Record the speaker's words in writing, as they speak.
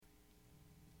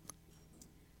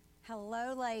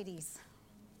Hello, ladies.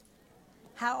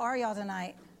 How are y'all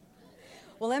tonight?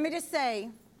 Well, let me just say,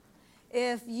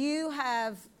 if you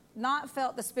have not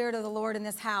felt the Spirit of the Lord in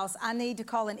this house, I need to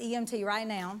call an EMT right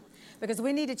now because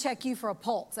we need to check you for a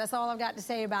pulse. That's all I've got to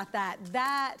say about that.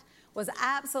 That was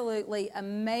absolutely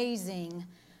amazing,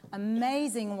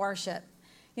 amazing worship.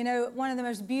 You know, one of the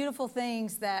most beautiful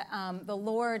things that the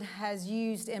Lord has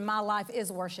used in my life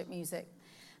is worship music.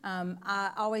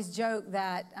 I always joke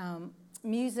that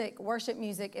worship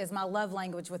music is my love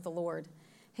language with the Lord.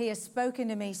 He has spoken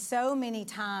to me so many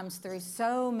times through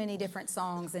so many different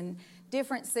songs and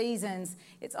different seasons.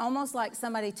 It's almost like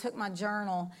somebody took my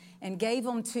journal and gave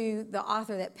them to the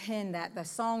author that penned that, the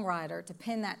songwriter, to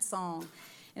pen that song.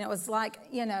 And it was like,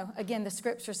 you know, again, the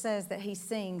scripture says that he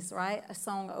sings, right, a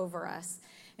song over us.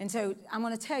 And so I'm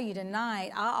going to tell you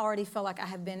tonight, I already feel like I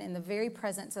have been in the very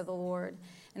presence of the Lord.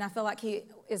 And I feel like he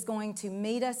is going to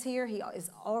meet us here. He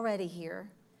is already here.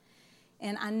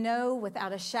 And I know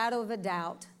without a shadow of a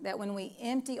doubt that when we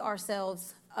empty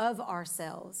ourselves of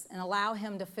ourselves and allow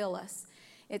him to fill us,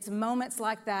 it's moments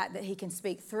like that that he can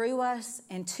speak through us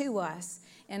and to us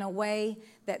in a way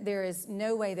that there is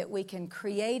no way that we can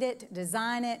create it,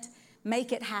 design it,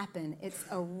 make it happen. It's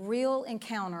a real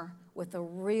encounter with a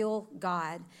real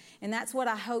God. And that's what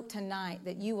I hope tonight,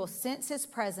 that you will sense his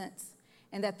presence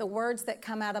and that the words that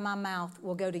come out of my mouth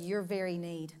will go to your very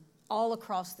need all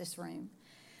across this room.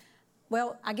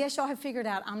 Well, I guess y'all have figured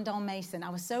out I'm Dawn Mason. I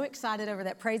was so excited over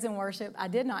that praise and worship. I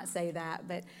did not say that,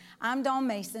 but I'm Dawn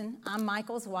Mason. I'm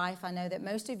Michael's wife. I know that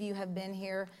most of you have been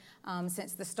here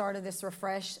since the start of this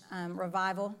Refresh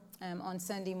revival on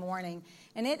Sunday morning.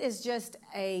 And it is just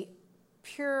a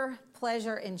pure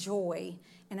pleasure and joy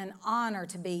and an honor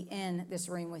to be in this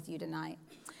room with you tonight.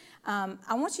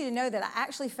 I want you to know that I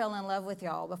actually fell in love with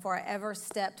y'all before I ever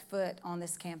stepped foot on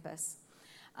this campus.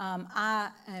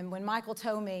 When Michael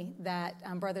told me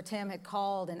that Brother Tim had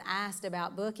called and asked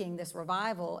about booking this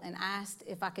revival and asked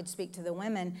if I could speak to the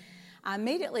women, I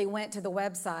immediately went to the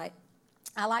website.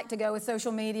 I like to go with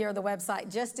social media or the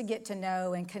website just to get to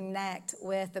know and connect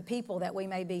with the people that we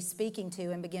may be speaking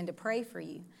to and begin to pray for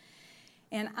you.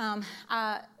 And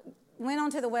I went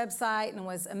onto the website and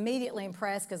was immediately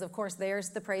impressed because, of course, there's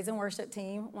the praise and worship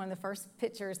team, one of the first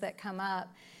pictures that come up.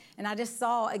 And I just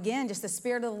saw, again, just the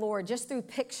Spirit of the Lord, just through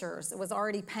pictures, it was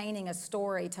already painting a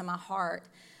story to my heart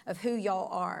of who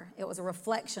y'all are. It was a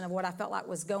reflection of what I felt like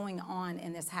was going on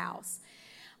in this house.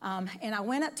 And I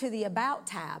went up to the About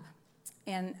tab,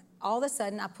 and all of a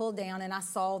sudden I pulled down and I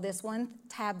saw this one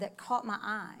tab that caught my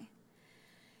eye.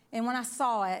 And when I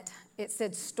saw it, it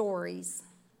said Stories.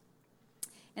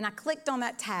 And I clicked on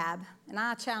that tab, and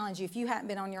I challenge you, if you haven't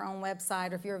been on your own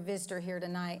website or if you're a visitor here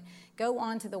tonight, go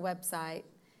onto the website,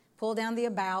 pull down the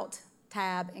About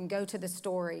tab, and go to the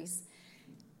Stories.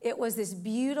 It was this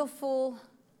beautiful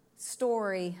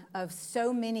story of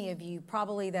so many of you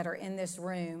probably that are in this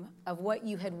room of what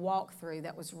you had walked through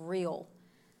that was real,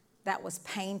 that was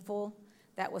painful,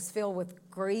 that was filled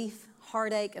with grief,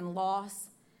 heartache, and loss.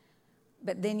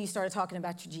 But then you started talking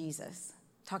about your Jesus,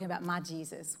 talking about my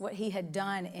Jesus, what he had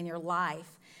done in your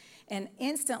life. And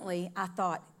instantly I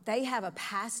thought, they have a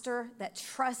pastor that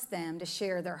trusts them to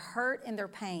share their hurt and their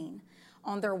pain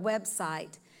on their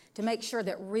website to make sure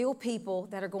that real people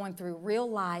that are going through real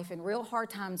life and real hard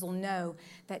times will know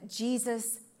that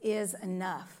Jesus is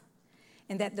enough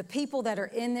and that the people that are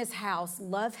in this house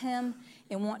love him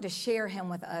and want to share him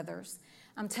with others.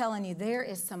 I'm telling you, there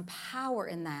is some power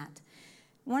in that.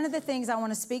 One of the things I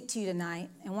want to speak to you tonight,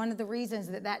 and one of the reasons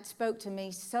that spoke to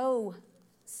me so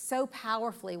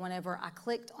powerfully whenever I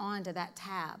clicked onto that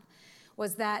tab,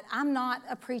 was that I'm not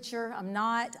a preacher.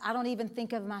 I don't even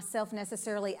think of myself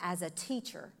necessarily as a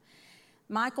teacher.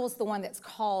 Michael's the one that's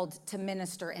called to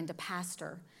minister and to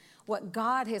pastor. What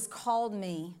God has called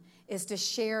me is to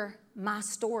share my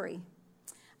story.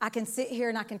 I can sit here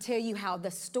and I can tell you how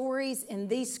the stories in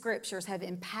these scriptures have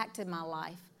impacted my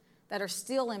life, that are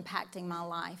still impacting my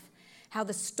life. How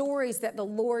the stories that the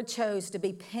Lord chose to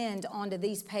be penned onto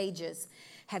these pages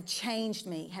have changed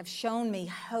me, have shown me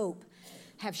hope,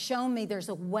 have shown me there's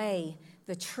a way,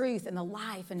 the truth, and the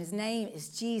life, and his name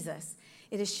is Jesus.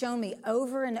 It has shown me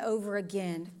over and over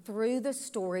again through the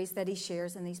stories that he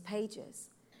shares in these pages.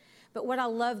 But what I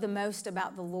love the most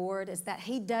about the Lord is that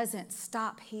he doesn't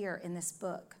stop here in this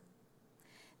book.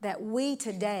 That we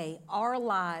today, our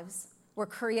lives, were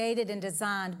created and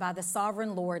designed by the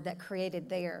sovereign Lord that created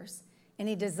theirs. And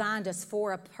he designed us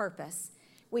for a purpose.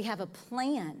 We have a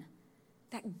plan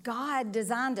that God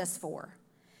designed us for.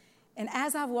 And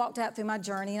as I've walked out through my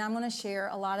journey, and I'm going to share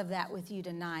a lot of that with you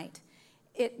tonight,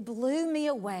 it blew me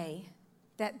away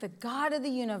that the God of the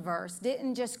universe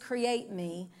didn't just create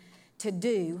me to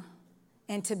do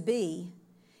and to be.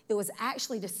 It was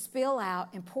actually to spill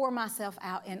out and pour myself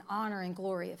out in honor and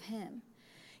glory of him.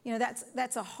 You know,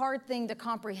 that's a hard thing to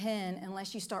comprehend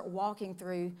unless you start walking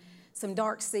through some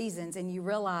dark seasons and you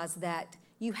realize that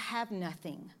you have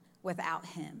nothing without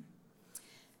him.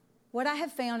 What I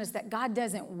have found is that God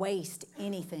doesn't waste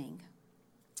anything.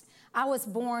 I was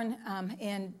born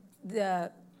in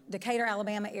the Decatur,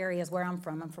 Alabama area is where I'm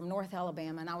from. I'm from North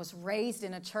Alabama, and I was raised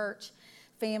in a church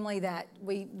family that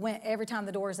we went every time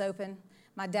the doors open.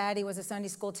 My daddy was a Sunday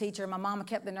school teacher. My mama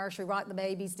kept the nursery, rocked the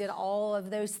babies, did all of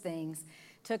those things.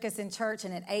 Took us in church,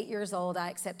 and at 8 years old, I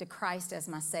accepted Christ as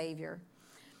my Savior.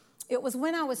 It was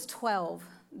when I was 12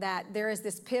 that there is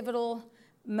this pivotal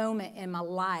moment in my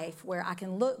life where I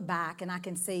can look back and I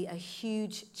can see a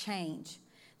huge change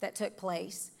that took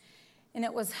place. And I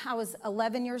was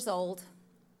 11 years old,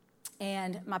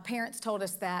 and my parents told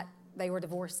us that they were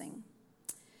divorcing.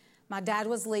 My dad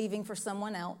was leaving for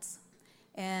someone else,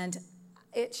 and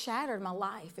it shattered my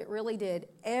life. It really did.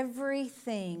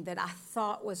 Everything that I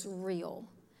thought was real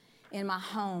in my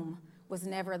home was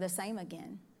never the same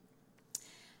again.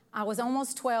 I was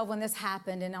almost 12 when this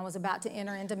happened, and I was about to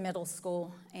enter into middle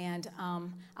school, and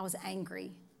I was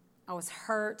angry. I was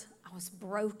hurt. I was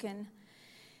broken.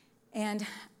 And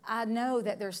I know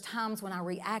that there's times when I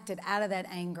reacted out of that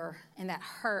anger and that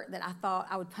hurt that I thought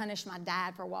I would punish my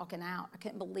dad for walking out. I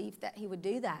couldn't believe that he would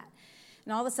do that.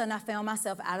 And all of a sudden, I found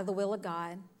myself out of the will of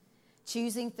God,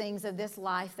 choosing things of this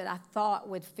life that I thought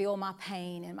would fill my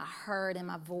pain and my hurt and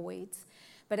my voids.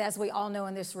 But as we all know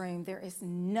in this room, there is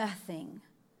nothing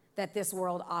that this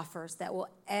world offers that will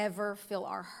ever fill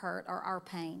our hurt or our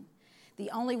pain. The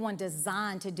only one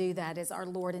designed to do that is our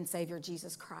Lord and Savior,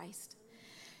 Jesus Christ.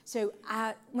 So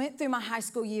I went through my high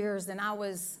school years, and I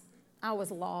was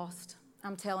lost.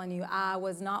 I'm telling you, I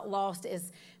was not lost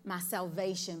as my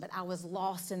salvation, but I was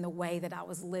lost in the way that I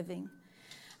was living.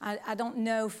 I don't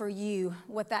know for you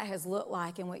what that has looked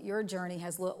like and what your journey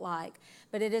has looked like,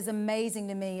 but it is amazing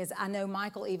to me, as I know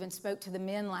Michael even spoke to the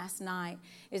men last night,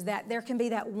 is that there can be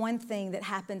that one thing that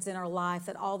happens in our life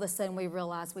that all of a sudden we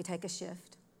realize we take a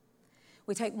shift.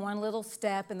 We take one little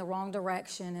step in the wrong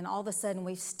direction, and all of a sudden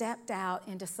we've stepped out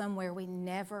into somewhere we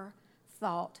never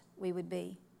thought we would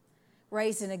be.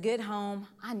 Raised in a good home,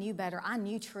 I knew better. I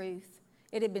knew truth.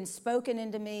 It had been spoken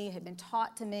into me. It had been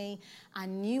taught to me. I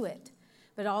knew it.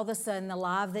 But all of a sudden, the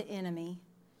lie of the enemy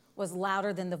was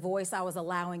louder than the voice I was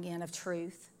allowing in of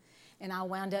truth. And I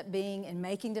wound up being and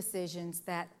making decisions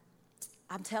that,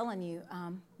 I'm telling you,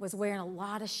 was wearing a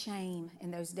lot of shame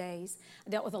in those days. I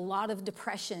dealt with a lot of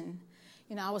depression.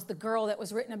 You know, I was the girl that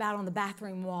was written about on the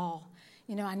bathroom wall.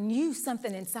 You know, I knew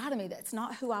something inside of me that's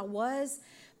not who I was,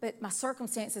 but my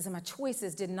circumstances and my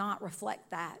choices did not reflect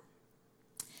that.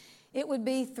 It would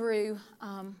be through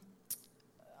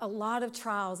a lot of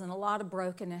trials and a lot of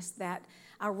brokenness that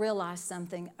I realized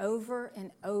something over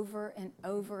and over and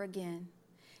over again.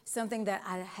 Something that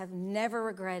I have never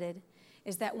regretted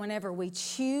is that whenever we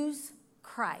choose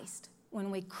Christ,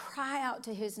 when we cry out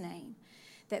to his name,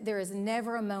 that there is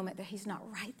never a moment that he's not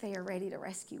right there ready to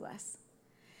rescue us.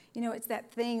 You know, it's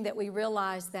that thing that we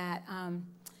realize that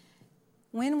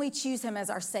when we choose him as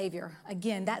our Savior,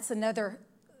 again, that's another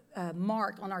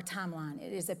mark on our timeline.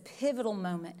 It is a pivotal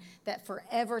moment that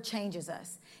forever changes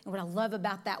us. And what I love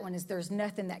about that one is there's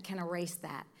nothing that can erase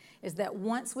that. Is that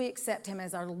once we accept him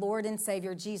as our Lord and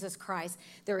Savior, Jesus Christ,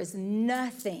 there is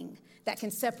nothing that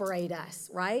can separate us,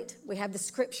 right? We have the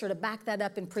scripture to back that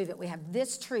up and prove it. We have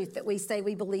this truth that we say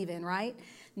we believe in, right?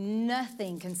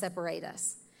 Nothing can separate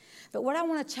us. But what I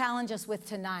want to challenge us with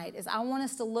tonight is I want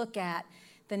us to look at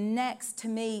the next, to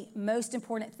me, most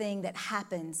important thing that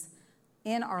happens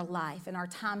in our life, in our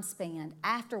time span,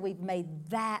 after we've made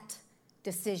that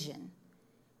decision,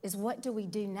 is what do we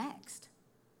do next?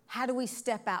 How do we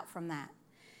step out from that?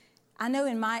 I know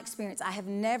in my experience, I have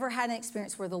never had an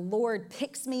experience where the Lord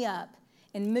picks me up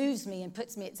and moves me and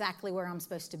puts me exactly where I'm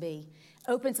supposed to be,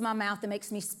 opens my mouth and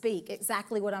makes me speak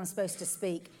exactly what I'm supposed to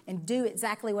speak and do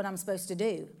exactly what I'm supposed to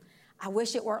do. I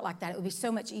wish it worked like that. It would be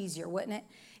so much easier, wouldn't it?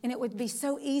 And it would be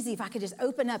so easy if I could just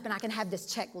open up and I can have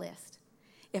this checklist.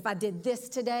 If I did this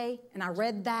today and I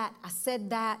read that, I said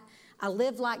that, I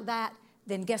lived like that,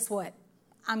 then guess what?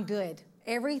 I'm good.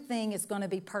 Everything is going to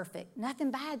be perfect.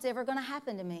 Nothing bad's ever going to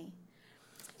happen to me.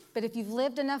 But if you've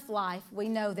lived enough life, we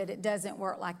know that it doesn't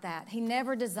work like that. He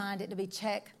never designed it to be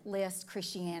checklist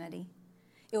Christianity.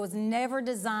 It was never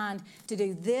designed to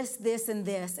do this, this, and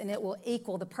this, and it will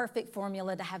equal the perfect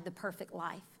formula to have the perfect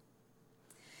life.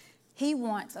 He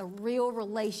wants a real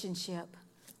relationship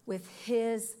with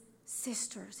his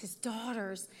sisters, his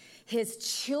daughters, his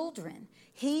children.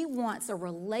 He wants a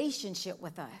relationship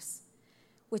with us.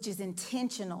 which is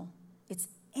intentional. It's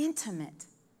intimate.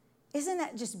 Isn't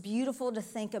that just beautiful to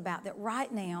think about, that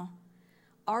right now,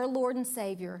 our Lord and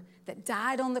Savior that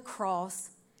died on the cross,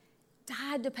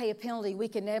 died to pay a penalty we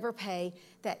could never pay,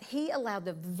 that he allowed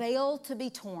the veil to be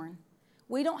torn.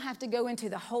 We don't have to go into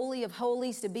the Holy of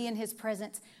Holies to be in his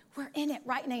presence. We're in it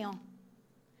right now.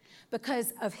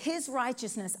 Because of his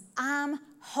righteousness, I'm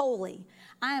holy.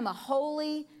 I am a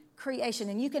holy creation.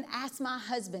 And you can ask my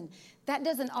husband, that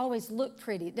doesn't always look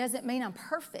pretty. It doesn't mean I'm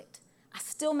perfect. I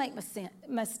still make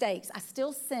mistakes. I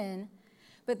still sin.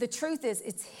 But the truth is,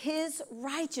 it's his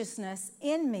righteousness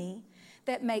in me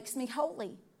that makes me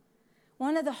holy.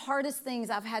 One of the hardest things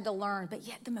I've had to learn, but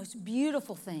yet the most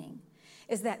beautiful thing,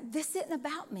 is that this isn't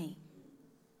about me.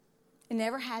 It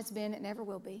never has been. It never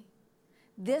will be.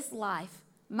 This life,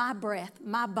 my breath,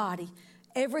 my body,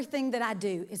 everything that I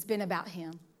do has been about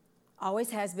him.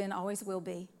 Always has been, always will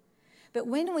be. But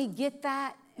when we get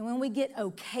that, and when we get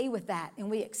okay with that, and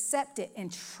we accept it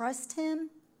and trust him,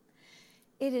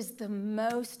 it is the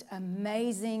most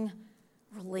amazing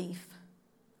relief.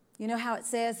 You know how it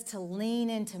says to lean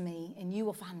into me and you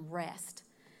will find rest.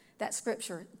 That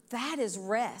scripture, that is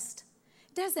rest.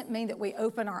 It doesn't mean that we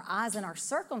open our eyes and our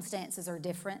circumstances are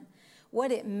different.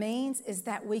 What it means is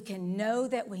that we can know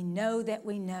that we know that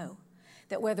we know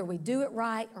that whether we do it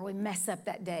right or we mess up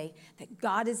that day, that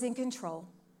God is in control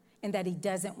and that he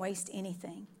doesn't waste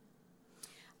anything.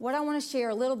 What I want to share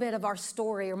a little bit of our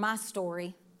story, or my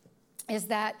story, is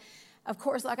that, of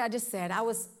course, like I just said, I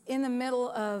was in the middle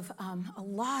of a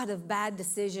lot of bad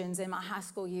decisions in my high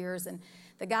school years, and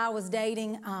the guy I was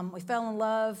dating, we fell in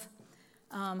love,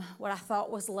 what I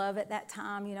thought was love at that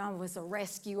time. You know, I was a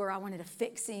rescuer. I wanted to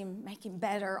fix him, make him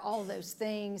better, all those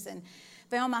things, and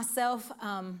found myself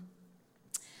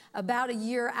about a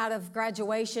year out of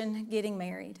graduation getting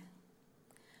married.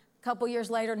 A couple years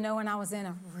later, knowing I was in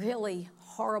a really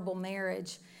horrible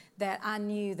marriage that I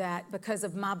knew that because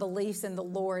of my beliefs in the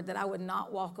Lord that I would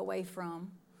not walk away from.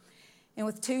 And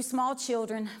with 2 small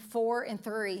children, 4 and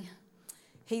 3,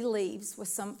 he leaves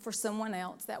for someone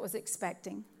else that was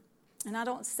expecting. And I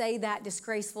don't say that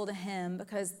disgraceful to him,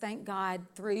 because thank God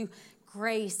through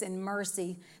grace and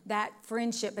mercy that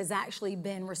friendship has actually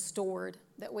been restored,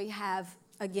 that we have,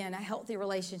 again, a healthy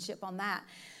relationship on that.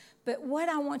 But what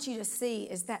I want you to see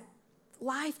is that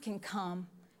life can come,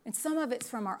 and some of it's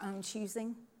from our own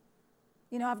choosing.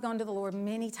 You know, I've gone to the Lord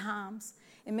many times,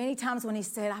 and many times when he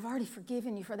said, I've already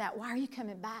forgiven you for that, why are you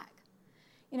coming back?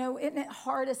 You know, isn't it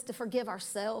hardest to forgive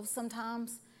ourselves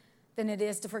sometimes than it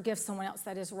is to forgive someone else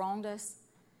that has wronged us?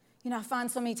 You know, I find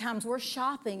so many times we're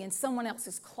shopping in someone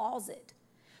else's closet.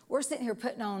 We're sitting here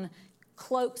putting on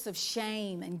cloaks of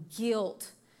shame and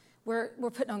guilt. We're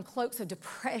putting on cloaks of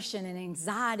depression and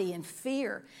anxiety and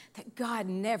fear that God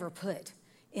never put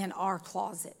in our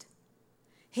closet.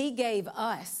 He gave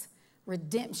us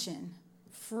redemption,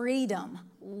 freedom,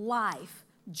 life,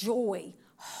 joy,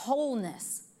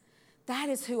 wholeness. That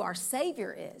is who our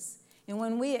Savior is. And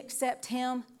when we accept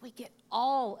him, we get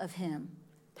all of him.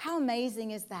 How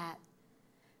amazing is that?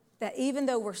 That even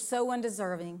though we're so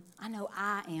undeserving, I know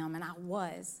I am and I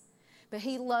was, but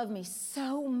he loved me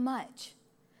so much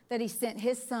that he sent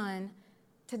his son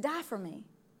to die for me.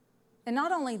 And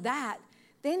not only that,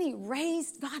 then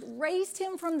God raised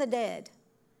him from the dead.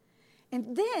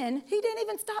 And then he didn't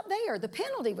even stop there. The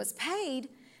penalty was paid.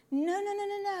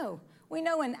 No. We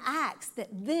know in Acts that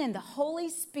then the Holy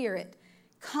Spirit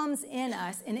comes in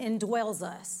us and indwells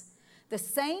us. The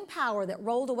same power that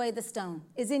rolled away the stone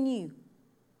is in you.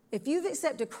 If you've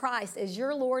accepted Christ as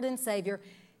your Lord and Savior,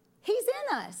 he's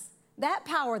in us. That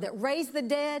power that raised the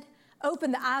dead,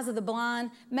 opened the eyes of the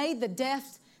blind, made the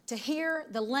deaf to hear,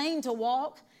 the lame to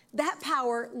walk, that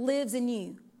power lives in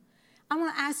you. I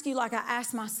want to ask you, like I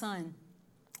asked my son.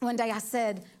 One day I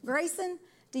said, Grayson,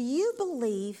 do you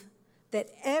believe that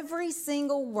every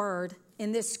single word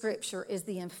in this scripture is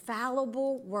the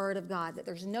infallible word of God, that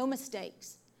there's no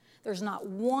mistakes? There's not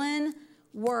one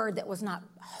word that was not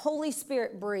Holy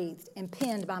Spirit breathed and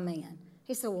penned by man.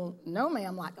 He said, well, no, ma'am.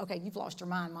 I'm like, okay, you've lost your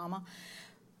mind, Mama.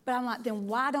 But I'm like, then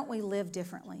why don't we live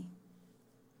differently?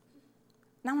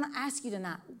 And I want to ask you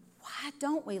tonight, why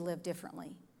don't we live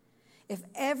differently? If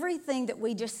everything that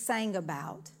we just sang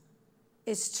about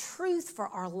is truth for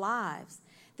our lives,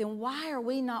 then why are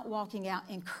we not walking out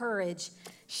in courage,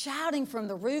 shouting from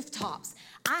the rooftops,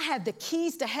 I have the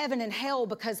keys to heaven and hell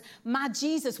because my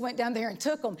Jesus went down there and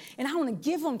took them, and I want to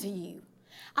give them to you.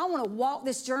 I want to walk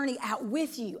this journey out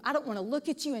with you. I don't want to look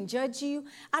at you and judge you.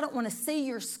 I don't want to see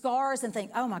your scars and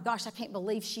think, oh my gosh, I can't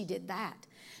believe she did that.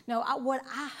 No, what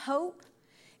I hope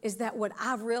is that what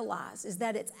I've realized is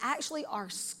that it's actually our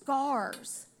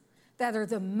scars that are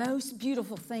the most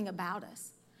beautiful thing about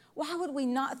us. Why would we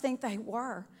not think they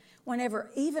were whenever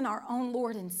even our own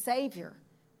Lord and Savior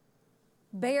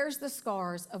bears the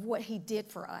scars of what he did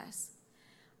for us?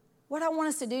 What I want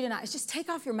us to do tonight is just take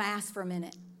off your mask for a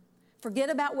minute. Forget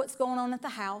about what's going on at the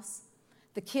house.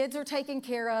 The kids are taken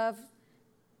care of.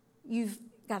 You've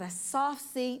got a soft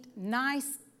seat,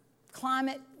 nice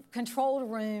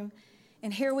climate-controlled room,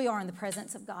 and here we are in the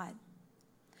presence of God.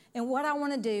 And what I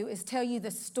want to do is tell you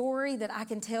the story that I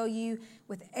can tell you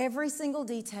with every single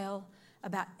detail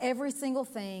about every single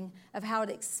thing of how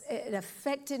it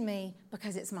affected me,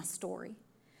 because it's my story.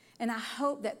 And I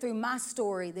hope that through my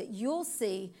story that you'll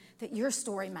see that your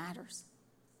story matters.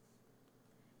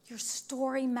 Your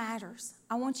story matters.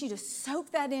 I want you to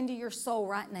soak that into your soul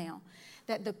right now,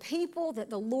 that the people that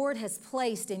the Lord has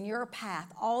placed in your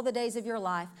path all the days of your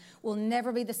life will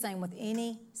never be the same with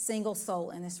any single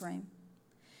soul in this room.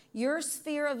 Your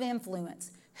sphere of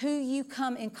influence, who you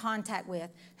come in contact with,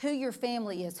 who your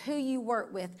family is, who you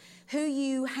work with, who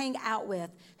you hang out with,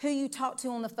 who you talk to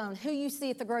on the phone, who you see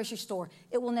at the grocery store,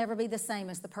 it will never be the same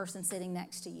as the person sitting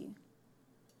next to you.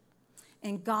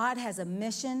 And God has a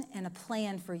mission and a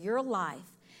plan for your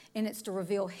life, and it's to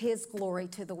reveal his glory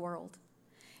to the world.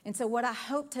 And so what I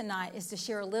hope tonight is to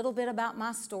share a little bit about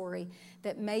my story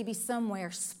that maybe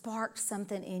somewhere sparked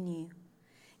something in you.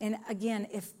 And again,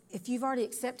 if you've already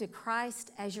accepted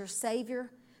Christ as your Savior,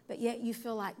 but yet you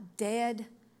feel like dead,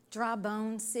 dry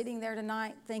bones sitting there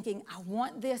tonight thinking, I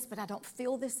want this, but I don't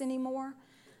feel this anymore.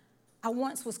 I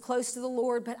once was close to the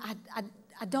Lord, but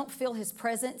I don't feel his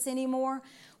presence anymore.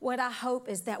 What I hope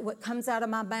is that what comes out of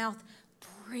my mouth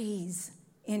breathes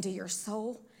into your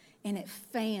soul, and it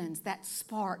fans that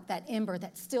spark, that ember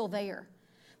that's still there.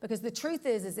 Because the truth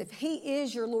is if he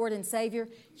is your Lord and Savior,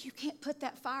 you can't put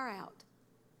that fire out.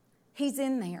 He's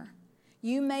in there.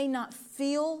 You may not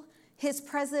feel his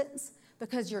presence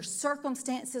because your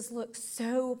circumstances look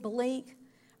so bleak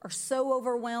or so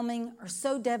overwhelming or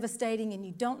so devastating and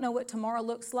you don't know what tomorrow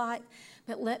looks like.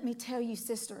 But let me tell you,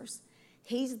 sisters,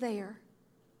 he's there.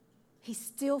 He's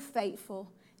still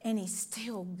faithful and he's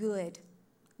still good,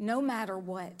 no matter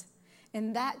what.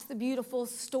 And that's the beautiful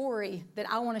story that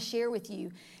I want to share with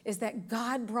you, is that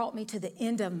God brought me to the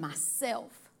end of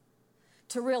myself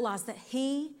to realize that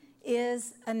he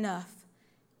is enough,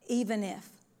 even if.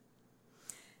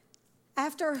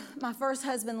 After my first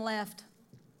husband left,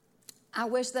 I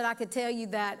wish that I could tell you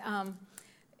that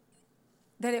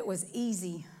it was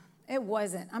easy. It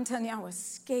wasn't. I'm telling you, I was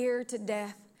scared to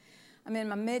death. I'm in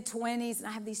my mid-20s, and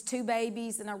I have these 2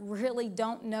 babies, and I really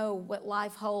don't know what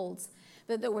life holds.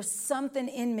 But there was something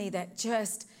in me that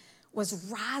just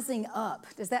was rising up.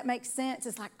 Does that make sense?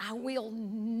 It's like, I will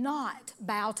not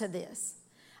bow to this.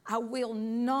 I will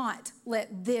not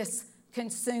let this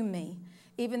consume me.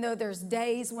 Even though there's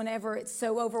days whenever it's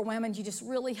so overwhelming, you just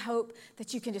really hope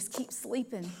that you can just keep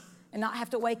sleeping and not have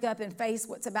to wake up and face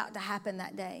what's about to happen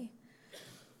that day.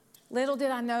 Little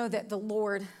did I know that the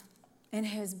Lord, in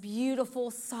his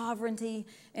beautiful sovereignty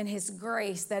and his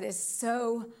grace that is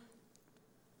so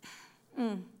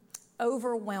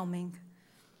overwhelming,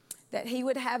 that he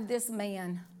would have this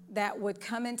man that would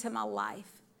come into my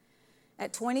life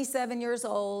at 27 years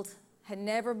old, had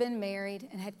never been married,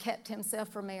 and had kept himself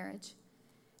for marriage.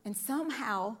 And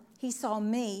somehow he saw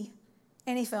me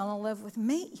and he fell in love with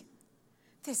me.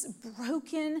 This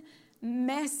broken,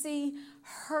 messy,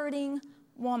 hurting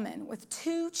woman with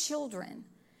 2 children.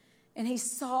 And he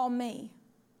saw me.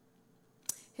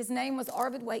 His name was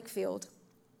Arvid Wakefield.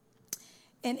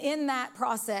 And in that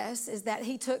process is that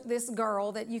he took this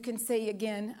girl that you can see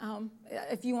again.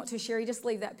 If you want to, Sherry, just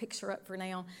leave that picture up for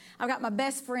now. I've got my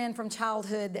best friend from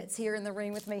childhood that's here in the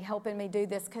room with me, helping me do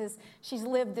this because she's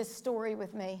lived this story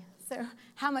with me. So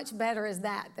how much better is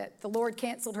that the Lord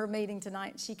canceled her meeting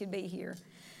tonight and she could be here.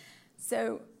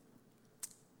 So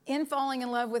in falling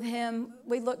in love with him,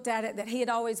 we looked at it that he had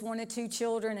always wanted 2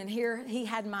 children, and here he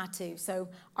had my 2. So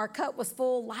our cup was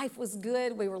full, life was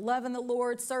good, we were loving the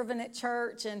Lord, serving at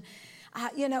church, and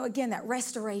again, that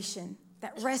restoration,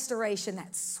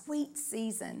 that sweet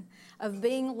season of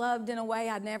being loved in a way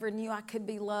I never knew I could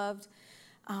be loved,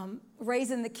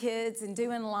 raising the kids and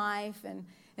doing life, and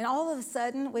all of a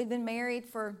sudden, we'd been married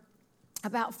for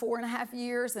about 4.5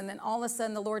 years, and then all of a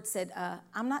sudden the Lord said,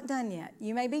 I'm not done yet.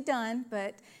 You may be done,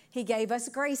 but he gave us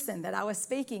Grayson that I was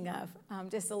speaking of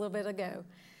just a little bit ago.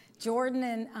 Jordan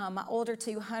and my older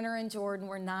 2, Hunter and Jordan,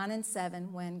 were 9 and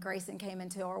 7 when Grayson came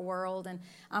into our world. And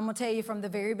I'm going to tell you from the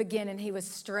very beginning, he was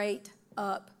straight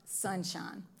up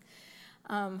sunshine.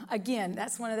 Again,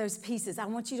 that's one of those pieces. I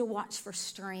want you to watch for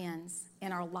strands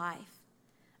in our life.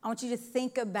 I want you to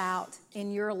think about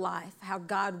in your life how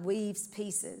God weaves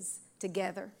pieces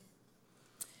together.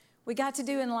 We got to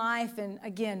do in life, and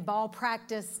again, ball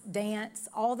practice, dance,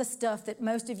 all the stuff that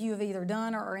most of you have either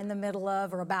done or are in the middle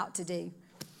of or about to do.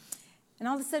 And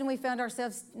all of a sudden we found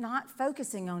ourselves not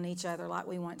focusing on each other like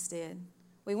we once did.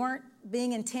 We weren't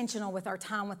being intentional with our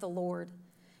time with the Lord.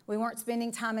 We weren't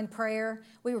spending time in prayer.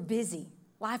 We were busy.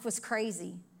 Life was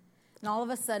crazy. And all of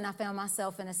a sudden I found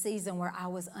myself in a season where I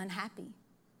was unhappy.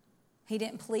 He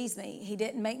didn't please me. He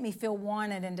didn't make me feel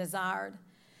wanted and desired.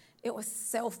 It was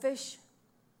selfish,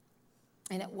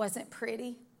 and it wasn't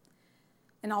pretty.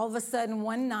 And all of a sudden,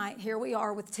 one night, here we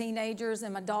are with teenagers,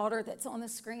 and my daughter that's on the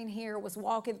screen here was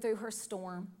walking through her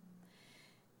storm.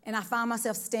 And I find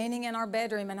myself standing in our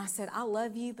bedroom, and I said, I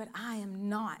love you, but I am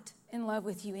not in love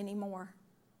with you anymore.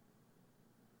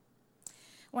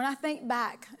 When I think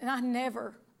back, and I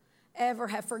never, ever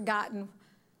have forgotten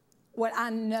what I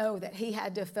know that he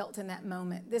had to have felt in that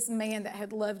moment. This man that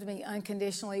had loved me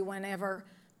unconditionally whenever,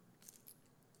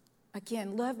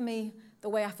 again, loved me the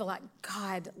way I feel like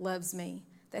God loves me,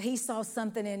 that he saw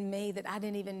something in me that I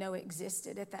didn't even know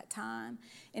existed at that time.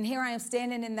 And here I am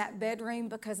standing in that bedroom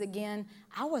because, again,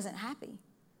 I wasn't happy.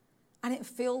 I didn't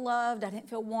feel loved. I didn't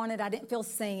feel wanted. I didn't feel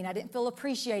seen. I didn't feel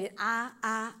appreciated. I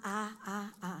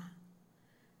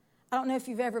don't know if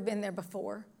you've ever been there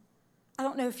before. I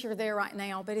don't know if you're there right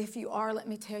now, but if you are, let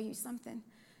me tell you something.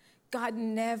 God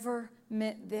never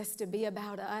meant this to be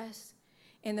about us.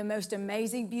 And the most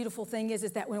amazing, beautiful thing is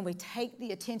that when we take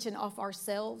the attention off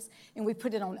ourselves and we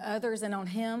put it on others and on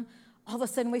him, all of a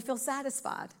sudden we feel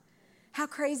satisfied. How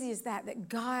crazy is that? That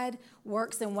God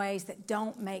works in ways that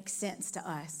don't make sense to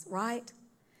us, right?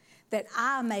 That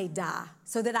I may die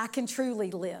so that I can truly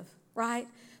live, right?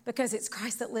 Because it's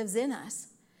Christ that lives in us.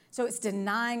 So it's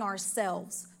denying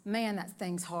ourselves. Man, that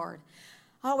thing's hard.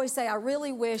 I always say, I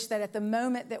really wish that at the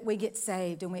moment that we get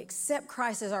saved and we accept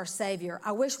Christ as our Savior,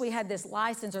 I wish we had this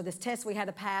license or this test we had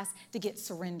to pass to get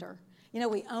surrender. You know,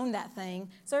 we own that thing.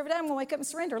 So every day I'm going to wake up and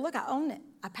surrender. Look, I own it.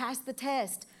 I passed the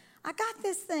test. I got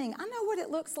this thing. I know what it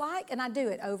looks like, and I do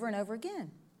it over and over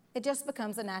again. It just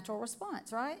becomes a natural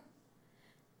response, right?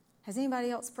 Has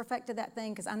anybody else perfected that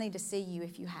thing? Because I need to see you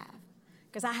if you have,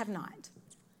 because I have not.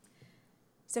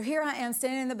 So here I am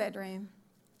standing in the bedroom.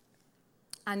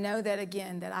 I know that,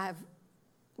 again, that I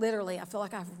feel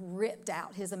like I've ripped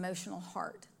out his emotional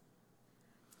heart.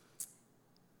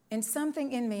 And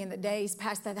something in me in the days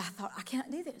past that, I thought, I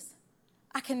can't do this.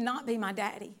 I cannot be my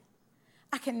daddy.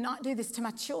 I cannot do this to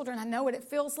my children. I know what it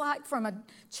feels like from a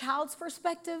child's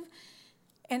perspective.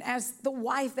 And as the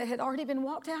wife that had already been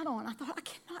walked out on, I thought, I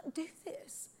cannot do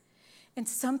this. And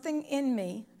something in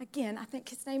me, again, I think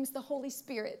his name is the Holy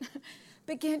Spirit,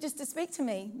 began just to speak to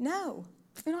me. No.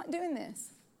 You're not doing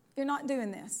this. You're not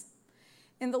doing this.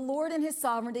 And the Lord in his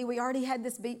sovereignty, we already had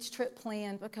this beach trip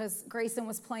planned because Grayson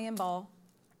was playing ball.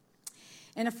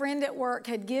 And a friend at work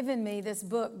had given me this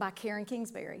book by Karen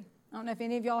Kingsbury. I don't know if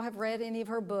any of y'all have read any of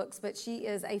her books, but she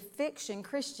is a fiction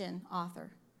Christian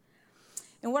author.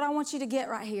 And what I want you to get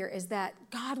right here is that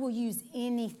God will use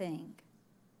anything.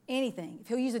 Anything. If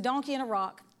he'll use a donkey and a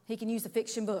rock, he can use a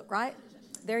fiction book, right?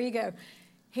 There you go.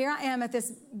 Here I am at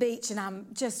this beach, and I'm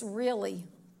just really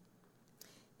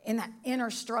in that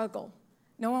inner struggle,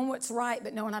 knowing what's right,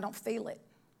 but knowing I don't feel it.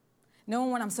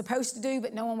 Knowing what I'm supposed to do,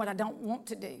 but knowing what I don't want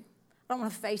to do. I don't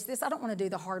want to face this. I don't want to do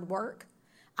the hard work.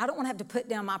 I don't want to have to put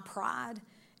down my pride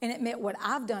and admit what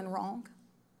I've done wrong.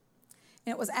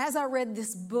 And it was as I read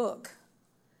this book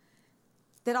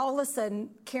that all of a sudden,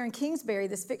 Karen Kingsbury,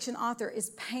 this fiction author, is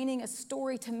painting a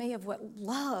story to me of what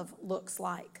love looks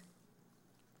like.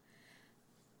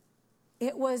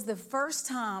 It was the first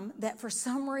time that for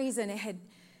some reason it had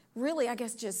really, I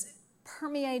guess, just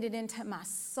permeated into my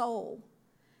soul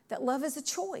that love is a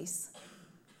choice.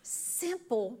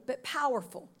 Simple but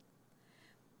powerful.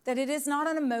 That it is not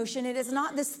an emotion. It is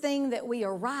not this thing that we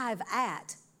arrive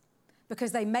at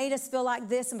because they made us feel like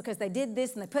this and because they did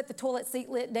this and they put the toilet seat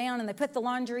lid down and they put the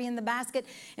laundry in the basket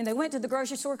and they went to the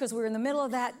grocery store because we were in the middle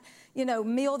of that,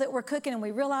 meal that we're cooking and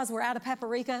we realized we're out of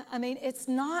paprika. I mean, that's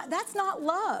not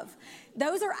love.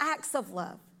 Those are acts of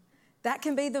love. That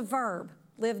can be the verb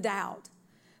lived out.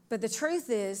 But the truth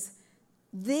is,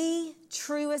 the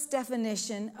truest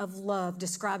definition of love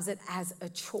describes it as a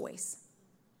choice.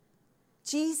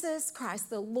 Jesus Christ,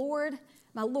 the Lord,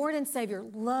 my Lord and Savior,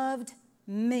 loved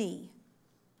me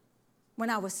when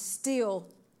I was still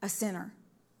a sinner.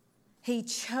 He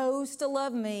chose to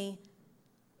love me,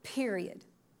 period.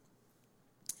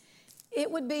 It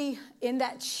would be in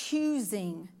that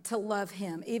choosing to love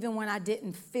him, even when I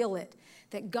didn't feel it,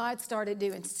 that God started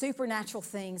doing supernatural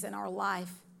things in our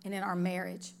life and in our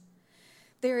marriage.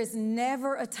 There is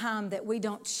never a time that we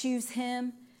don't choose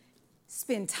him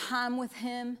spend time with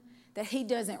him, that he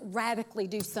doesn't radically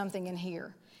do something in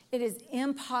here. It is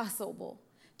impossible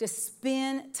to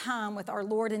spend time with our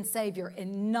Lord and Savior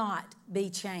and not be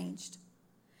changed.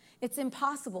 It's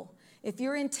impossible. If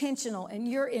you're intentional and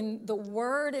you're in the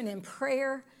Word and in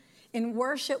prayer, in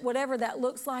worship, whatever that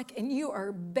looks like, and you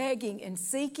are begging and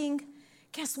seeking,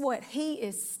 guess what? He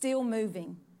is still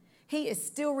moving. He is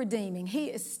still redeeming. He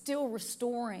is still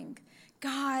restoring.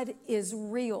 God is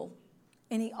real,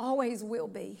 and he always will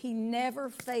be. He never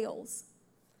fails.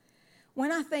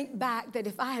 When I think back that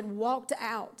if I had walked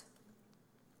out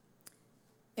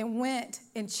and went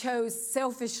and chose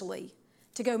selfishly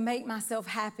to go make myself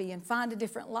happy and find a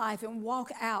different life and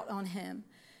walk out on him,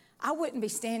 I wouldn't be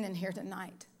standing here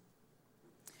tonight.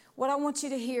 What I want you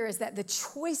to hear is that the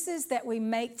choices that we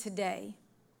make today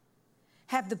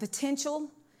have the potential,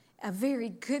 a very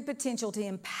good potential, to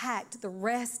impact the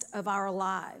rest of our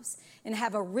lives and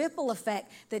have a ripple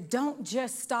effect that don't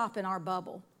just stop in our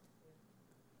bubble.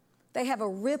 They have a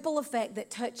ripple effect that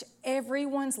touch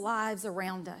everyone's lives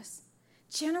around us,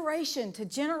 generation to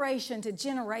generation to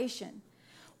generation.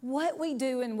 What we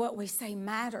do and what we say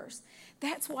matters.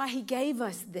 That's why he gave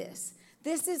us this.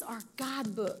 This is our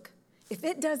guidebook. If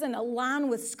it doesn't align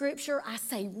with Scripture, I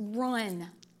say run,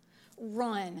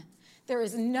 run. There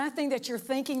is nothing that you're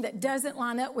thinking that doesn't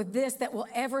line up with this that will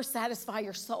ever satisfy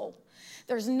your soul.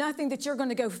 There's nothing that you're going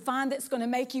to go find that's going to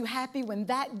make you happy when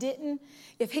that didn't,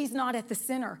 if he's not at the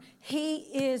center. He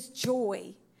is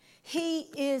joy. He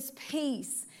is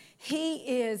peace.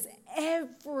 He is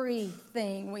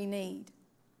everything we need.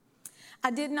 I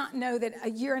did not know that a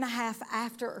year and a half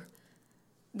after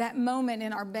that moment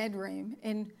in our bedroom,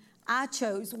 and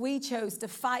we chose to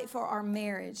fight for our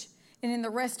marriage, and in the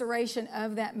restoration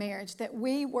of that marriage, that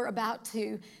we were about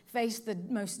to face the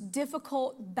most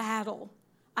difficult battle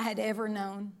I had ever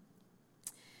known.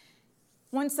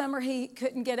 One summer, he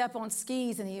couldn't get up on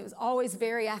skis, and he was always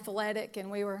very athletic, and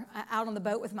we were out on the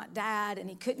boat with my dad, and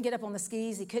he couldn't get up on the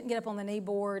skis, he couldn't get up on the knee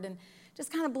board, and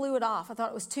just kind of blew it off. I thought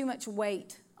it was too much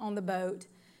weight on the boat.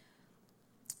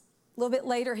 A little bit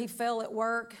later, he fell at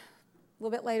work. A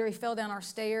little bit later, he fell down our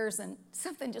stairs, and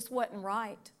something just wasn't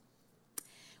right.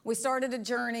 We started a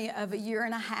journey of a year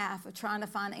and a half of trying to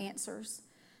find answers.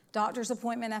 Doctor's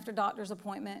appointment after doctor's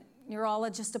appointment,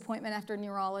 neurologist appointment after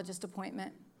neurologist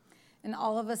appointment. And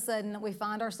all of a sudden, we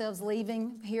find ourselves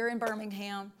leaving here in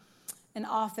Birmingham an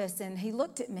office, and he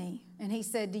looked at me, and he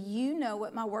said, "Do you know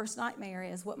what my worst nightmare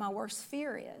is, what my worst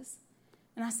fear is?"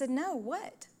 And I said, "No,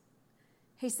 what?"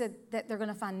 He said that they're going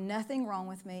to find nothing wrong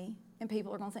with me, and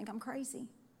people are going to think I'm crazy.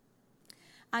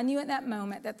 I knew at that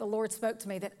moment that the Lord spoke to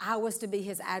me that I was to be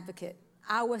his advocate.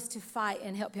 I was to fight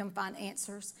and help him find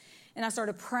answers. And I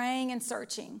started praying and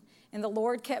searching, and the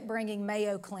Lord kept bringing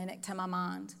Mayo Clinic to my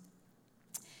mind.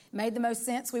 It made the most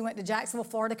sense. We went to Jacksonville,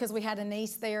 Florida, because we had a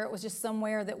niece there. It was just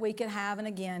somewhere that we could have, and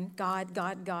again, God,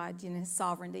 his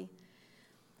sovereignty.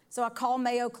 So I call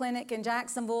Mayo Clinic in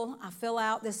Jacksonville. I fill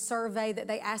out this survey that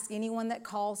they ask anyone that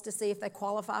calls to see if they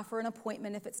qualify for an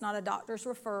appointment, if it's not a doctor's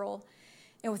referral.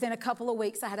 And within a couple of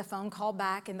weeks, I had a phone call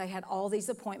back, and they had all these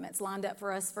appointments lined up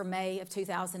for us for May of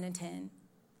 2010.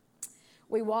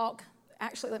 We walk,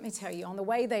 actually, let me tell you, on the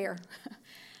way there,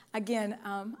 again,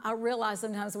 I realize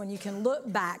sometimes when you can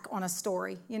look back on a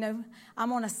story,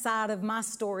 I'm on a side of my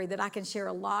story that I can share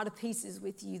a lot of pieces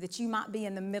with you that you might be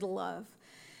in the middle of.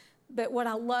 But what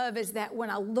I love is that when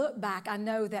I look back, I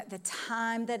know that the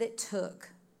time that it took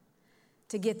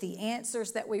to get the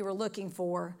answers that we were looking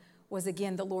for was,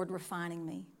 again, the Lord refining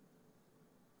me.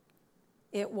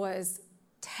 It was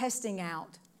testing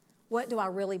out, what do I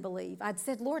really believe? I'd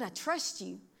said, "Lord, I trust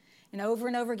you." And over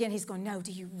again, he's going, "No,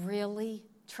 do you really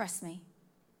trust me?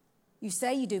 You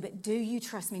say you do, but do you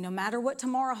trust me? No matter what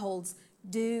tomorrow holds,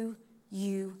 do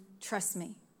you trust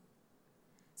me?"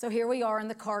 So here we are in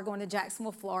the car going to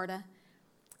Jacksonville, Florida.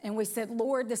 And we said,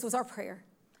 "Lord," this was our prayer,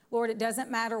 "Lord, it doesn't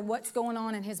matter what's going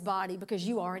on in his body because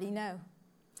you already know.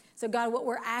 So God, what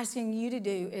we're asking you to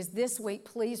do is this week,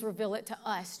 please reveal it to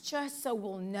us just so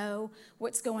we'll know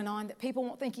what's going on, that people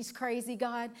won't think he's crazy,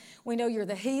 God. We know you're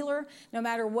the healer. No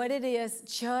matter what it is,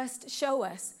 just show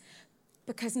us.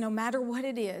 Because no matter what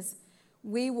it is,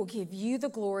 we will give you the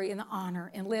glory and the honor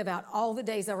and live out all the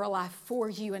days of our life for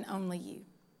you and only you."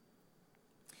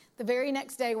 The very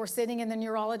next day, we're sitting in the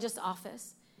neurologist's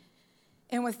office.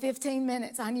 And with 15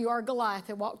 minutes, I knew our Goliath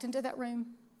had walked into that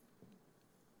room.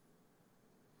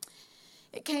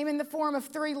 It came in the form of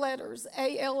 3 letters,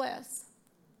 ALS,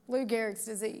 Lou Gehrig's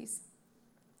disease.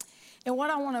 And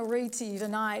what I want to read to you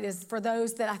tonight is for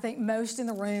those that I think most in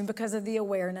the room, because of the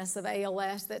awareness of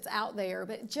ALS that's out there,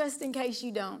 but just in case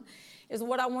you don't, is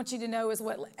what I want you to know is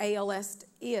what ALS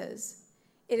is.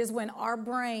 It is when our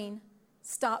brain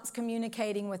stops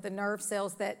communicating with the nerve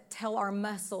cells that tell our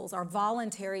muscles, our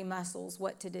voluntary muscles,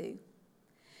 what to do.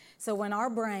 So when our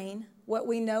brain, what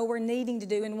we know we're needing to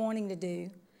do and wanting to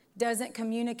do, doesn't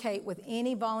communicate with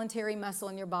any voluntary muscle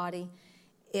in your body,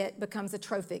 it becomes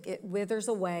atrophic. It withers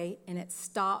away and it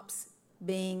stops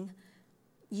being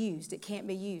used. It can't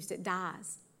be used. It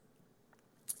dies.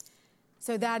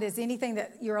 So that is anything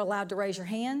that you're allowed to raise your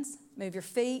hands, move your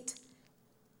feet,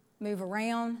 move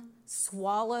around,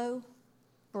 swallow,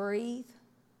 breathe,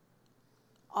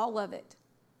 all of it.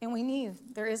 And we knew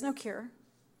there is no cure.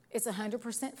 It's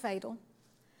 100% fatal.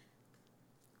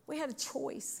 We had a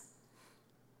choice.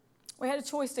 We had a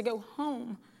choice to go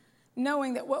home,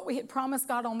 knowing that what we had promised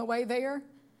God on the way there,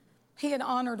 He had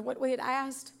honored what we had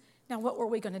asked. Now, what were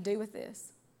we going to do with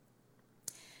this?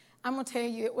 I'm going to tell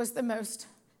you, it was the most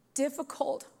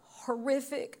difficult,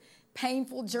 horrific,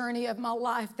 painful journey of my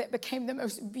life that became the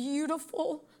most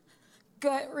beautiful,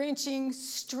 gut-wrenching,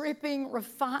 stripping,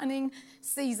 refining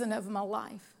season of my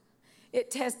life.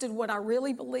 It tested what I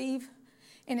really believe,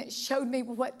 and it showed me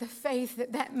what the faith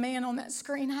that that man on that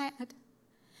screen had.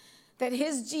 That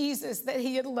his Jesus that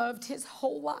he had loved his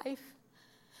whole life,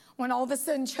 when all of a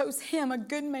sudden chose him, a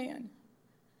good man,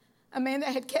 a man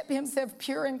that had kept himself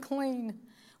pure and clean,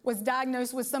 was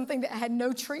diagnosed with something that had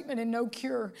no treatment and no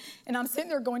cure. And I'm sitting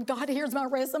there going, God, here's my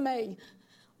resume.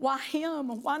 Why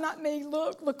him? Why not me?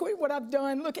 Look at what I've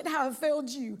done. Look at how I've failed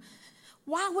you.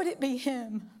 Why would it be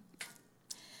him?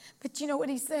 But you know what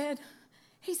he said?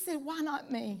 He said, why not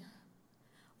me?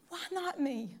 Why not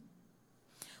me?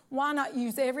 Why not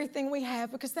use everything we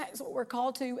have? Because that's what we're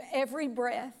called to. Every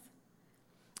breath,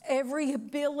 every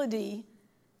ability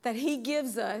that he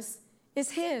gives us is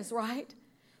his, right?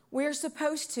 We're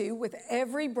supposed to, with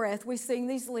every breath, we sing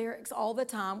these lyrics all the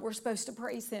time, we're supposed to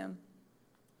praise him.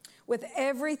 With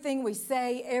everything we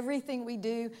say, everything we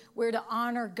do, we're to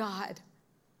honor God.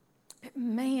 But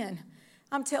man,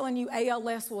 I'm telling you,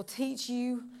 ALS will teach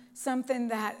you something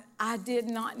that I did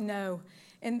not know.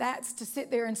 And that's to sit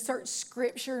there and search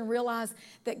Scripture and realize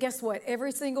that, guess what?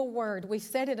 Every single word, we've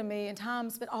said it a million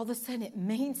times, but all of a sudden it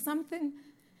means something.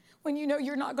 When you know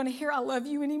you're not going to hear I love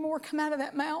you anymore come out of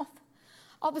that mouth,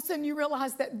 all of a sudden you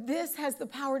realize that this has the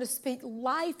power to speak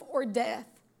life or death.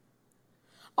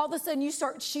 All of a sudden you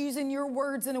start choosing your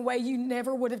words in a way you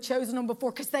never would have chosen them before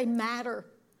because they matter.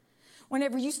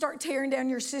 Whenever you start tearing down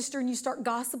your sister and you start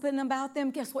gossiping about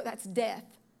them, guess what? That's death.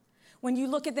 When you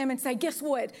look at them and say, guess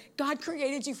what? God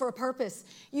created you for a purpose.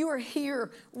 You are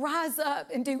here. Rise up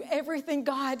and do everything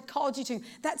God called you to.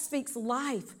 That speaks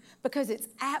life because it's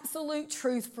absolute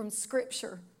truth from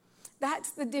Scripture.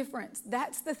 That's the difference.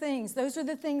 That's the things. Those are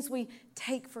the things we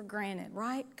take for granted,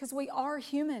 right? Because we are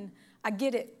human. I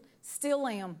get it. Still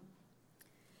am.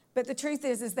 But the truth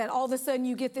is that all of a sudden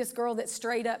you get this girl that's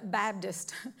straight up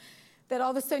Baptist. That all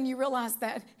of a sudden you realize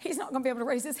that he's not going to be able to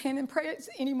raise his hand and pray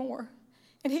anymore.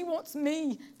 And he wants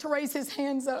me to raise his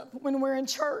hands up when we're in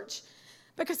church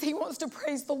because he wants to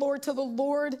praise the Lord till the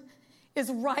Lord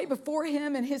is right before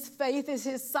him and his faith is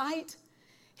his sight.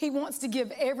 He wants to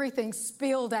give everything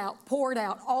spilled out, poured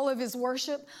out, all of his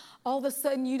worship. All of a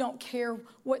sudden, you don't care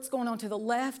what's going on to the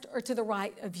left or to the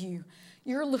right of you.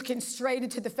 You're looking straight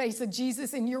into the face of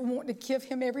Jesus and you're wanting to give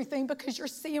him everything because you're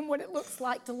seeing what it looks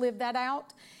like to live that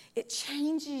out. It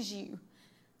changes you.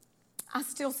 I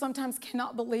still sometimes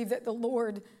cannot believe that the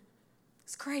Lord,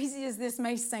 as crazy as this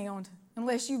may sound,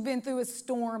 unless you've been through a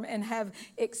storm and have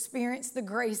experienced the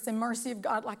grace and mercy of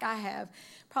God like I have,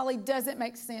 probably doesn't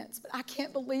make sense. But I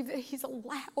can't believe that he's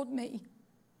allowed me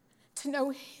to know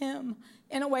him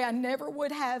in a way I never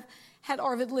would have had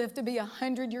Arvid lived to be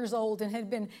 100 years old and had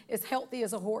been as healthy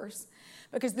as a horse.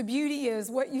 Because the beauty is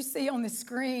what you see on the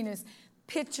screen is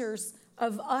pictures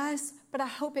of us, but I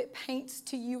hope it paints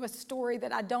to you a story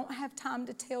that I don't have time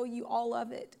to tell you all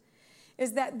of it,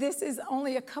 is that this is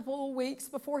only a couple of weeks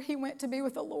before he went to be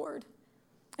with the Lord.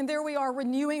 And there we are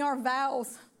renewing our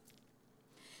vows.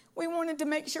 We wanted to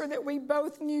make sure that we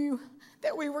both knew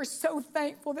that we were so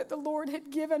thankful that the Lord had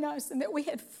given us and that we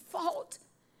had fought,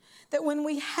 that when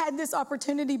we had this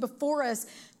opportunity before us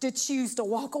to choose to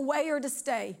walk away or to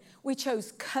stay, we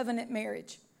chose covenant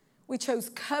marriage. We chose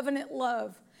covenant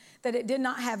love. That it did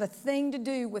not have a thing to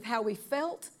do with how we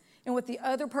felt and what the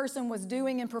other person was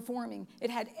doing and performing.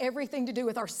 It had everything to do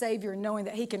with our Savior, knowing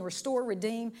that he can restore,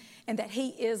 redeem, and that he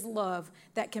is love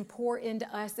that can pour into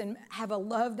us and have a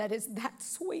love that is that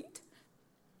sweet.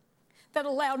 That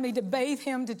allowed me to bathe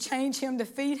him, to change him, to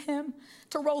feed him,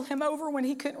 to roll him over when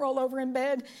he couldn't roll over in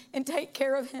bed, and take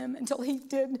care of him until he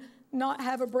did not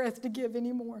have a breath to give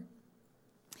anymore.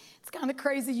 It's kind of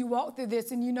crazy. You walk through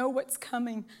this and you know what's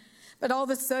coming. But all of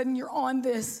a sudden you're on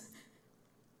this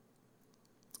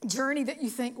journey that you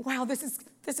think, wow, this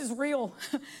is real.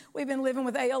 We've been living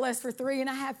with ALS for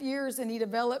 3.5 years, and he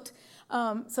developed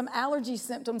some allergy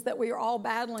symptoms that we are all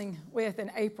battling with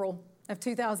in April of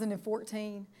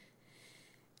 2014.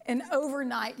 And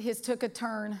overnight, his took a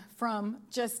turn from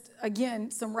just, again,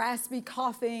 some raspy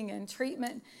coughing and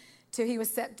treatment to he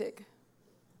was septic.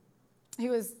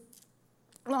 His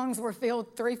lungs were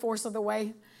filled 3/4 of the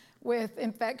way with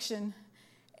infection.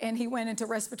 And he went into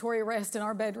respiratory arrest in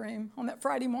our bedroom on that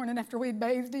Friday morning after we'd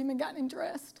bathed him and gotten him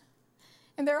dressed.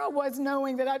 And there I was,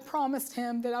 knowing that I'd promised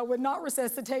him that I would not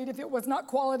resuscitate if it was not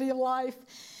quality of life.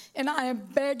 And I am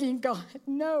begging God,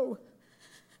 no,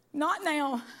 not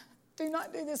now. Do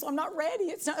not do this. I'm not ready.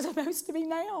 It's not supposed to be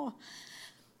now.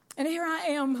 And here I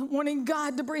am wanting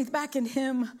God to breathe back in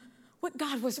him what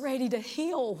God was ready to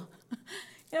heal.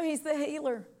 He's the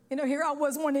healer. Here I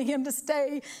was wanting him to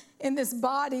stay in this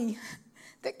body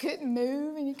that couldn't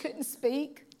move and he couldn't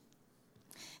speak.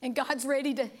 And God's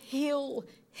ready to heal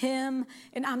him,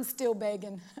 and I'm still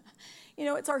begging.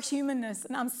 It's our humanness,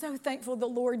 and I'm so thankful the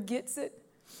Lord gets it.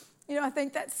 I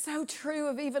think that's so true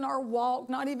of even our walk,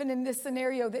 not even in this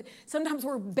scenario, that sometimes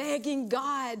we're begging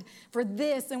God for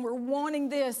this and we're wanting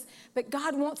this, but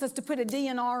God wants us to put a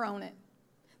DNR on it.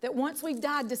 That once we've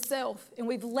died to self and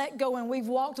we've let go and we've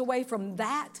walked away from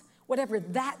that, whatever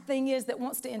that thing is that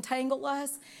wants to entangle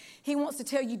us, he wants to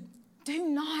tell you, do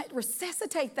not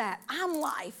resuscitate that. I'm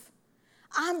life.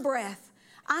 I'm breath.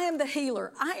 I am the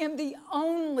healer. I am the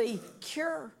only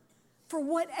cure for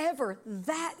whatever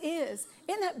that is.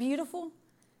 Isn't that beautiful?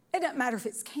 It doesn't matter if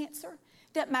it's cancer.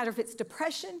 It doesn't matter if it's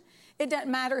depression. It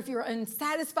doesn't matter if you're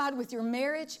unsatisfied with your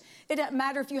marriage. It doesn't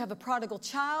matter if you have a prodigal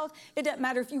child. It doesn't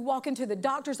matter if you walk into the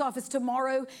doctor's office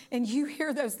tomorrow and you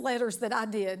hear those letters that I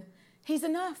did. He's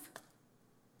enough.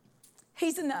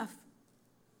 He's enough.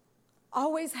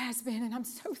 Always has been, and I'm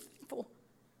so thankful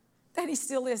that he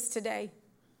still is today.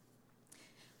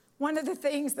 One of the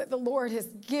things that the Lord has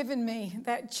given me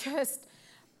that just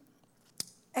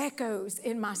echoes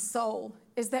in my soul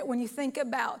is that when you think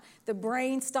about the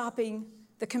brain stopping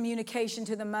the communication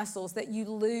to the muscles, that you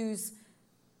lose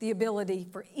the ability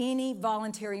for any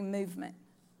voluntary movement.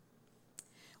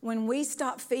 When we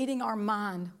stop feeding our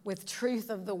mind with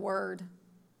truth of the word,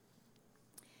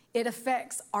 it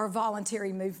affects our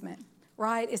voluntary movement,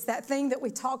 right? It's that thing that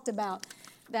we talked about,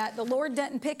 that the Lord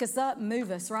doesn't pick us up and move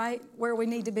us, right? Where we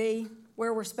need to be,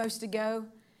 where we're supposed to go.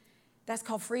 That's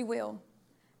called free will.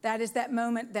 That is that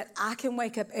moment that I can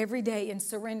wake up every day and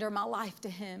surrender my life to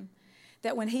him.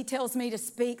 That when he tells me to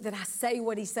speak, that I say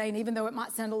what he's saying, even though it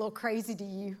might sound a little crazy to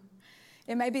you.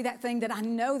 It may be that thing that I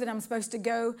know that I'm supposed to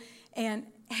go and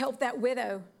help that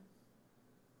widow.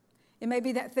 It may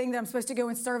be that thing that I'm supposed to go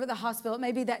and serve at the hospital. It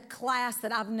may be that class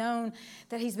that I've known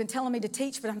that he's been telling me to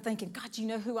teach, but I'm thinking, God, you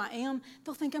know who I am?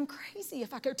 They'll think I'm crazy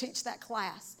if I go teach that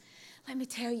class. Let me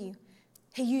tell you,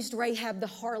 he used Rahab the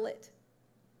harlot.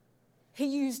 He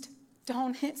used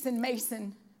Dawn Henson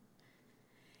Mason.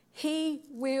 He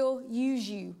will use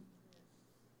you.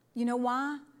 You know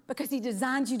why? Because he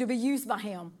designed you to be used by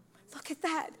him. Look at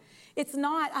that. It's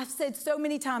not, I've said so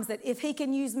many times that if he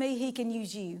can use me, he can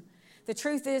use you. The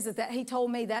truth is that he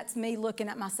told me that's me looking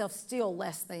at myself still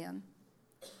less than.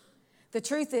 The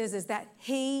truth is that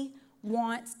he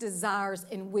wants, desires,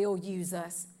 and will use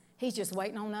us. He's just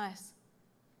waiting on us.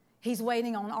 He's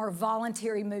waiting on our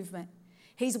voluntary movement.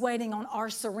 He's waiting on our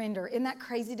surrender. Isn't that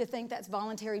crazy to think that's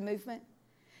voluntary movement?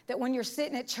 That when you're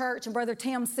sitting at church and Brother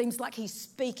Tim seems like he's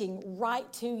speaking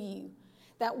right to you,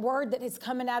 that word that is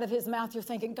coming out of his mouth, you're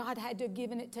thinking, God had to have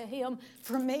given it to him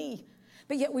for me.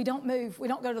 But yet we don't move. We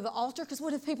don't go to the altar, because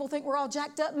what if people think we're all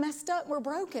jacked up, messed up, and we're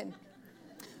broken?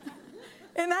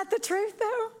 Isn't that the truth,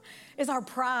 though? Is our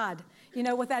pride. You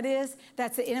know what that is?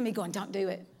 That's the enemy going, don't do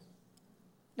it.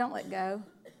 Don't let go.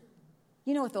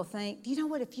 You know what they'll think? Do you know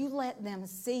what? If you let them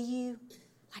see you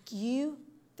like you,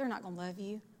 they're not going to love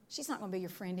you. She's not going to be your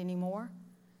friend anymore.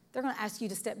 They're going to ask you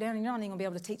to step down, and you're not even going to be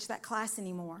able to teach that class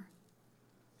anymore.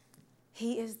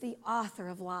 He is the author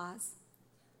of lies.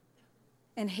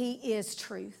 And he is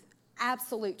truth,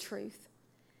 absolute truth.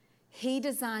 He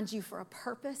designed you for a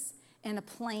purpose and a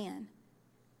plan.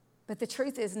 But the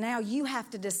truth is now you have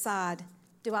to decide,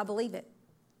 do I believe it?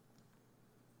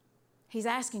 He's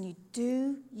asking you,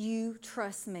 do you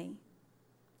trust me?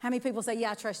 How many people say,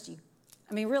 yeah, I trust you?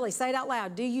 I mean, really, say it out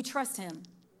loud. Do you trust him?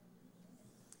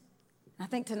 I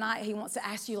think tonight he wants to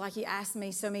ask you, like he asked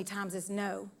me so many times, is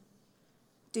no.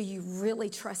 Do you really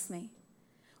trust me?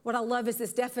 What I love is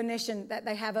this definition that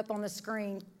they have up on the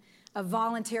screen of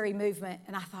voluntary movement.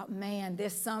 And I thought, man,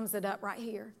 this sums it up right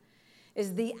here.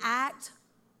 Is the act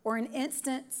or an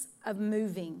instance of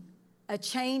moving, a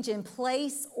change in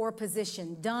place or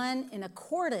position done in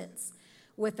accordance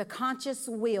with the conscious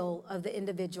will of the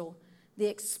individual, the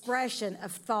expression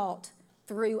of thought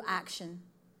through action.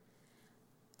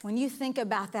 When you think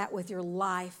about that with your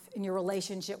life and your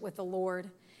relationship with the Lord,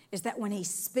 is that when he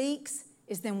speaks,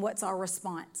 is then what's our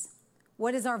response?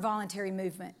 What is our voluntary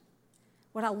movement?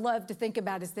 What I love to think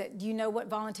about is that, do you know what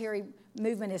voluntary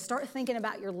movement is? Start thinking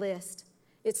about your list.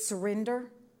 It's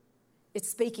surrender. It's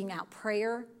speaking out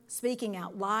prayer, speaking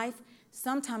out life.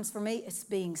 Sometimes for me, it's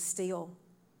being still.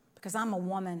 Because I'm a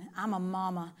woman, I'm a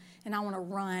mama, and I want to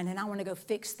run, and I want to go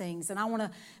fix things, and I want to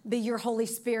be your Holy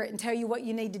Spirit and tell you what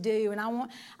you need to do, and I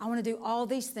want to do all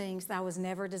these things that I was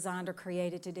never designed or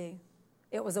created to do.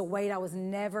 It was a weight I was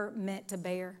never meant to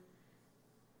bear.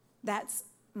 That's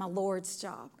my Lord's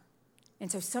job.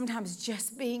 And so sometimes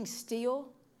just being still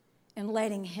and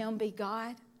letting him be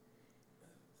God,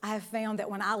 I have found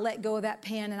that when I let go of that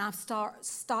pen and I've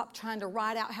stopped trying to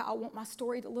write out how I want my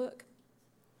story to look,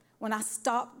 when I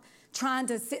stop trying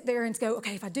to sit there and go,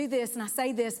 okay, if I do this and I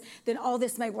say this, then all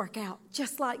this may work out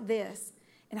just like this.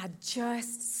 And I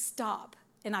just stop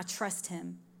and I trust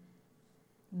him.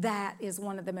 That is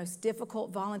one of the most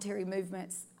difficult voluntary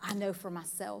movements I know for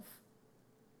myself.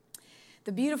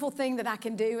 The beautiful thing that I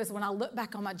can do is when I look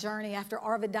back on my journey after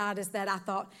Arvid died is that I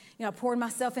thought, I poured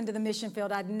myself into the mission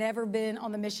field. I'd never been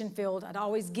on the mission field. I'd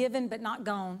always given but not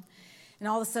gone. And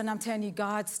all of a sudden, I'm telling you,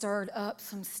 God stirred up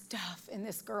some stuff in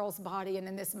this girl's body and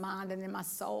in this mind and in my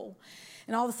soul.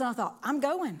 And all of a sudden, I thought, I'm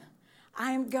going.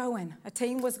 I am going. A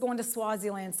team was going to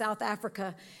Swaziland, South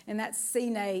Africa, and that's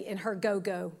Sine and her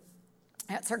go-go.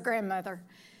 That's her grandmother.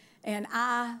 And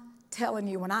I telling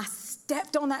you, when I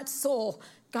stepped on that soil,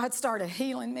 God started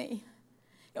healing me.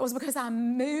 It was because I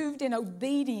moved in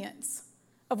obedience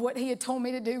of what he had told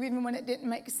me to do, even when it didn't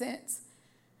make sense.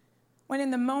 When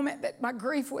in the moment that my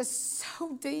grief was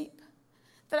so deep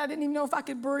that I didn't even know if I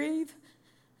could breathe,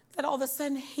 that all of a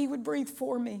sudden he would breathe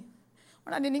for me.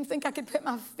 When I didn't even think I could put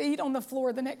my feet on the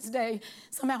floor the next day,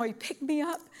 somehow he picked me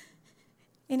up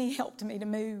and he helped me to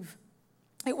move.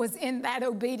 It was in that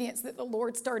obedience that the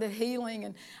Lord started healing.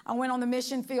 And I went on the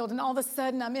mission field, and all of a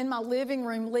sudden I'm in my living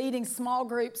room leading small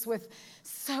groups with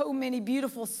so many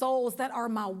beautiful souls that are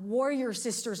my warrior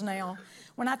sisters now.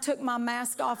 When I took my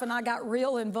mask off and I got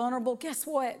real and vulnerable, guess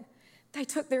what? They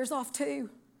took theirs off too.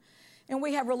 And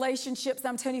we have relationships.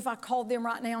 I'm telling you, if I called them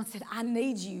right now and said, I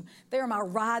need you, they're my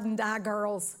ride and die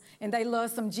girls, and they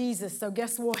love some Jesus. So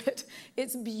guess what?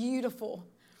 It's beautiful.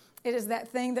 It is that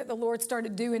thing that the Lord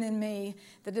started doing in me,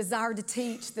 the desire to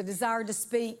teach, the desire to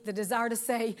speak, the desire to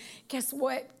say, guess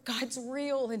what? God's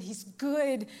real and he's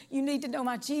good. You need to know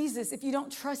my Jesus. If you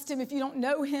don't trust him, if you don't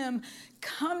know him,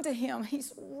 come to him.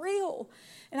 He's real.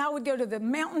 And I would go to the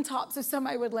mountaintops if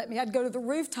somebody would let me. I'd go to the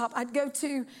rooftop. I'd go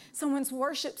to someone's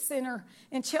worship center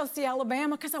in Chelsea,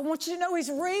 Alabama, because I want you to know he's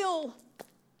real.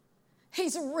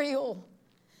 He's real.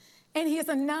 And he is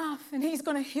enough, and he's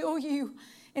going to heal you.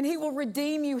 And he will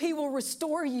redeem you. He will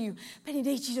restore you. But he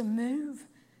needs you to move.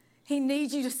 He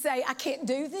needs you to say, I can't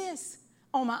do this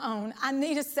on my own. I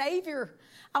need a Savior.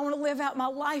 I want to live out my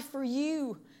life for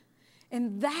you.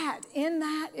 And in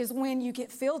that is when you get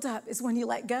filled up, is when you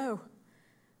let go.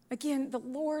 Again, the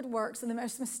Lord works in the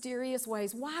most mysterious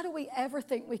ways. Why do we ever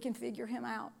think we can figure him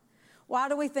out? Why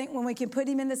do we think when we can put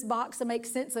him in this box and make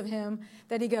sense of him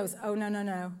that he goes, oh,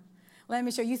 no. Let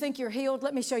me show you. You think you're healed?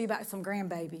 Let me show you about some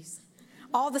grandbabies.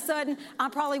 All of a sudden, I'm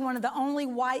probably one of the only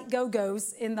white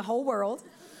go-go's in the whole world.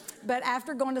 But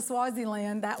after going to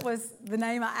Swaziland, that was the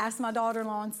name I asked my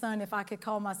daughter-in-law and son if I could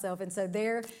call myself. And so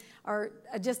there are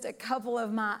just a couple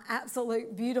of my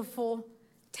absolute beautiful,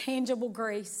 tangible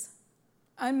grace,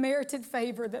 unmerited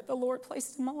favor that the Lord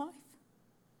placed in my life.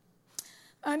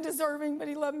 Undeserving, but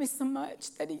he loved me so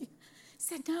much that he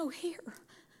said, no, here.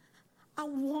 I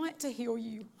want to heal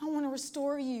you. I want to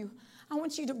restore you. I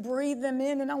want you to breathe them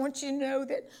in, and I want you to know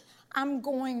that I'm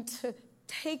going to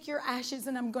take your ashes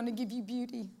and I'm going to give you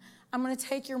beauty. I'm going to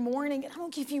take your mourning and I'm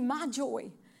going to give you my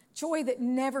joy. Joy that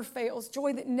never fails,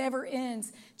 joy that never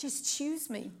ends. Just choose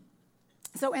me.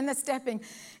 So in the stepping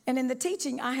and in the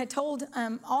teaching, I had told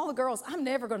all the girls, I'm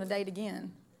never going to date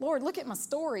again. Lord, look at my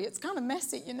story. It's kind of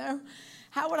messy,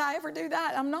 How would I ever do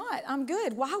that? I'm not. I'm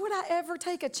good. Why would I ever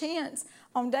take a chance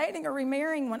on dating or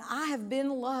remarrying when I have been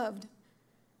loved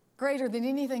greater than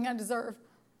anything I deserve?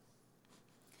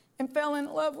 And fell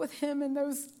in love with him in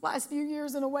those last few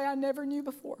years in a way I never knew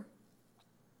before.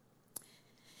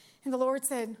 And the Lord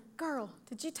said, girl,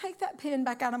 did you take that pen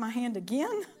back out of my hand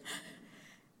again?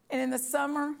 And in the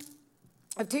summer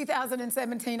of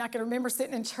 2017, I can remember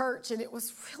sitting in church, and it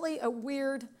was really a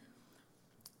weird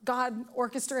God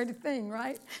orchestrated thing,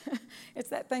 right? It's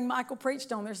that thing Michael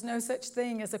preached on. There's no such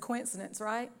thing as a coincidence,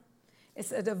 right?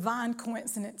 It's a divine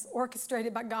coincidence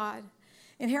orchestrated by God.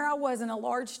 And here I was in a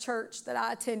large church that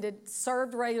I attended,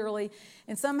 served regularly,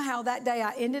 and somehow that day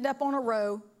I ended up on a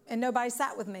row and nobody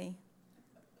sat with me.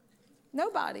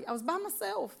 Nobody. I was by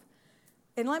myself.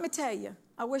 And let me tell you,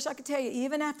 I wish I could tell you,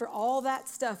 even after all that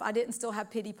stuff, I didn't still have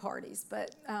pity parties.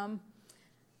 But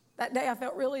that day I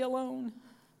felt really alone.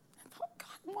 I thought,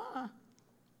 God, why?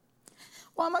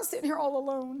 Why am I sitting here all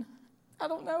alone? I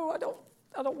don't know.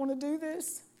 I don't want to do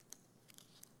this.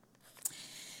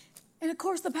 And of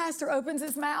course, the pastor opens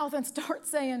his mouth and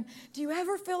starts saying, do you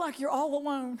ever feel like you're all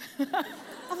alone?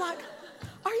 I'm like,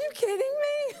 are you kidding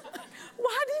me?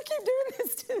 Why do you keep doing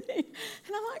this to me?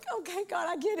 And I'm like, okay, God,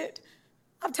 I get it.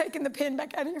 I've taken the pen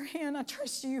back out of your hand. I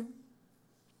trust you.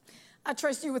 I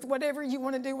trust you with whatever you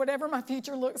want to do, whatever my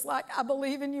future looks like. I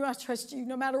believe in you. I trust you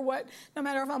no matter what. No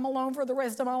matter if I'm alone for the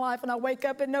rest of my life and I wake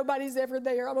up and nobody's ever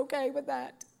there. I'm okay with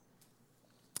that.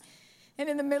 And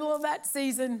in the middle of that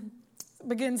season,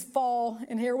 begins fall,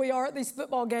 and here we are at these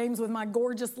football games with my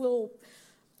gorgeous little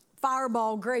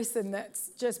fireball Grayson that's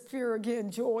just pure,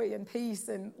 again, joy and peace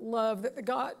and love that the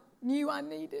God knew I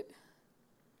needed.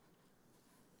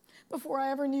 Before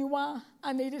I ever knew why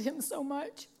I needed him so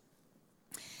much.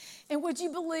 And would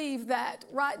you believe that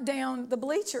right down the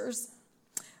bleachers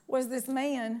was this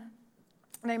man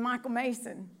named Michael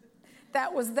Mason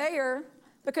that was there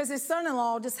because his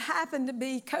son-in-law just happened to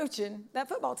be coaching that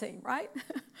football team, right?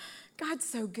 God's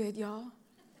so good, y'all.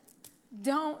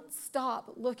 Don't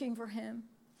stop looking for him.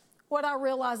 What I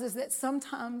realize is that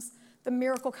sometimes the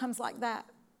miracle comes like that.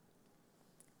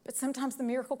 But sometimes the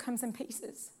miracle comes in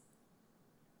pieces.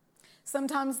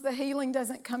 Sometimes the healing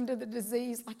doesn't come to the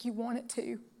disease like you want it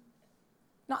to.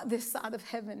 Not this side of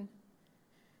heaven.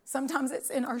 Sometimes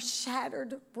it's in our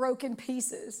shattered, broken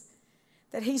pieces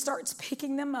that he starts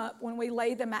picking them up when we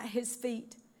lay them at his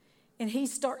feet. And he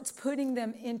starts putting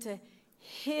them into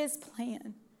his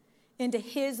plan, into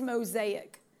his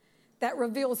mosaic that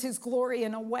reveals his glory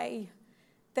in a way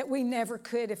that we never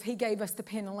could if he gave us the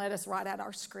pen and let us write out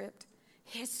our script.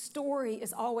 His story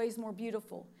is always more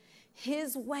beautiful.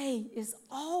 His way is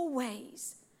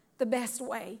always the best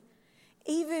way,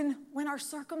 even when our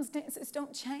circumstances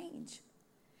don't change.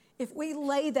 If we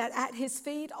lay that at his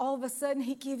feet, all of a sudden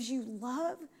he gives you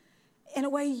love in a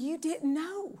way you didn't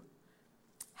know.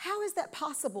 How is that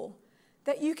possible?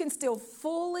 That you can still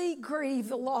fully grieve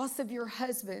the loss of your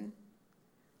husband,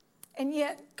 and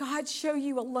yet God show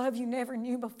you a love you never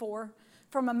knew before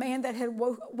from a man that had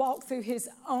walked through his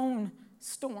own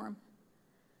storm,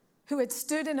 who had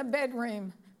stood in a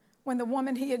bedroom when the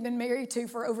woman he had been married to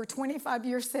for over 25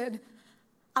 years said,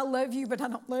 I love you, but I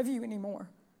don't love you anymore.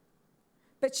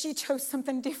 But she chose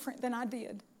something different than I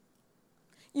did.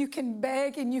 You can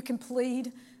beg and you can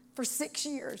plead for 6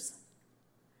 years,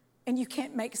 and you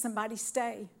can't make somebody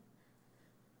stay.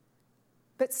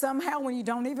 But somehow when you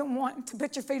don't even want to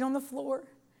put your feet on the floor,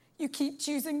 you keep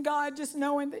choosing God just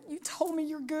knowing that you told me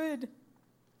you're good.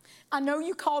 I know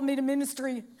you called me to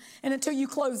ministry, and until you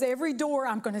close every door,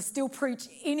 I'm going to still preach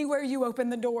anywhere you open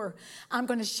the door. I'm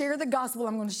going to share the gospel.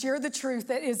 I'm going to share the truth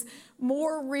that is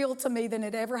more real to me than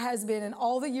it ever has been in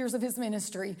all the years of his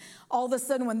ministry. All of a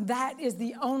sudden, when that is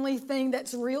the only thing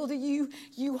that's real to you,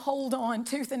 you hold on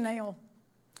tooth and nail.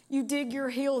 You dig your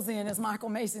heels in, as Michael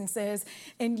Mason says,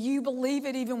 and you believe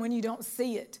it even when you don't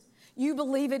see it. You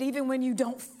believe it even when you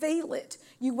don't feel it.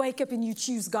 You wake up and you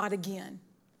choose God again.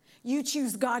 You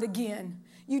choose God again.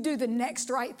 You do the next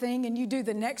right thing, and you do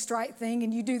the next right thing,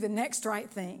 and you do the next right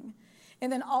thing.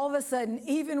 And then all of a sudden,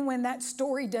 even when that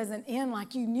story doesn't end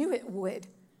like you knew it would,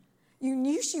 you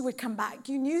knew she would come back.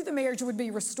 You knew the marriage would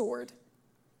be restored.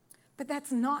 But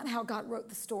that's not how God wrote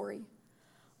the story.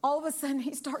 All of a sudden,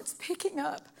 he starts picking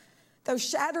up those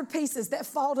shattered pieces that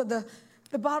fall to the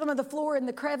bottom of the floor and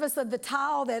the crevice of the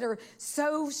tile that are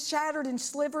so shattered and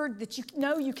slivered that you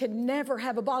know you could never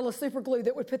have a bottle of super glue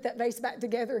that would put that vase back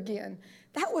together again.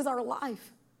 That was our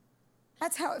life.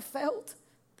 That's how it felt.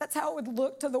 That's how it would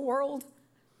look to the world.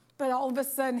 But all of a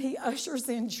sudden, he ushers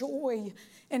in joy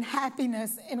and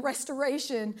happiness and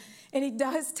restoration. And he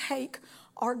does take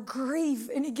our grief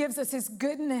and he gives us his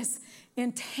goodness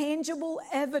in tangible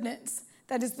evidence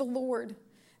that is the Lord.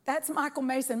 That's Michael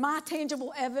Mason. My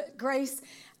tangible grace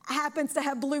happens to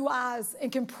have blue eyes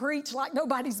and can preach like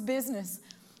nobody's business.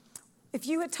 If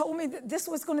you had told me that this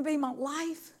was going to be my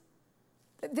life,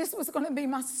 that this was going to be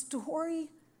my story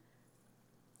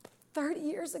 30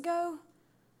 years ago,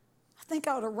 I think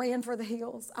I would have ran for the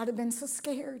hills. I'd have been so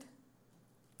scared.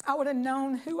 I would have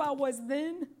known who I was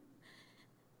then.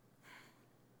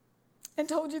 and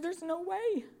told you there's no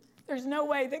way. There's no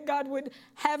way that God would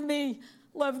have me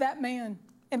love that man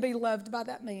and be loved by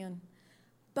that man.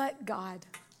 But God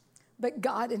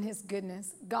in his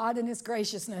goodness, God in his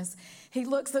graciousness, he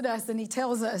looks at us and he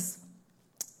tells us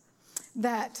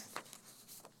that,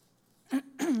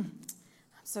 I'm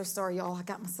so sorry, y'all, I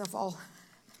got myself all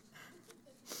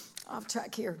off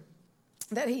track here.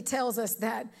 That he tells us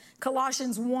that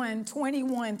Colossians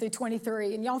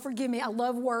 1:21-23, and y'all forgive me, I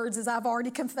love words as I've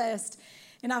already confessed,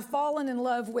 and I've fallen in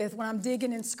love with, when I'm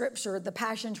digging in scripture, the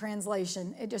Passion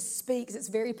Translation. It just speaks, it's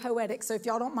very poetic, so if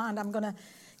y'all don't mind, I'm going to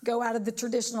go out of the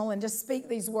traditional and just speak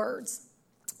these words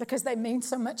because they mean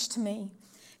so much to me.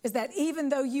 Is that even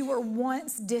though you were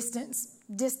once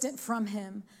distant from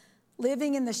him,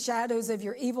 living in the shadows of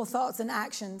your evil thoughts and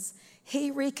actions,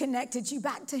 he reconnected you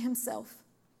back to himself.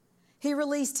 He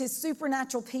released his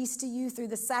supernatural peace to you through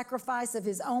the sacrifice of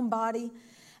his own body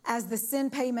as the sin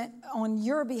payment on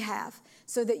your behalf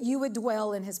so that you would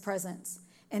dwell in his presence.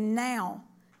 And now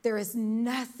there is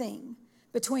nothing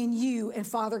between you and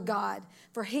Father God,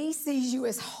 for he sees you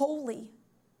as holy,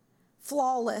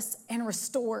 flawless, and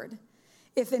restored.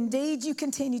 If indeed you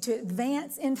continue to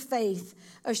advance in faith,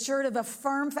 assured of a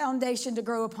firm foundation to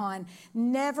grow upon,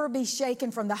 never be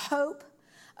shaken from the hope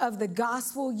of the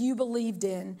gospel you believed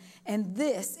in. And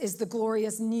this is the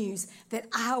glorious news that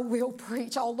I will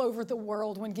preach all over the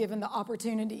world when given the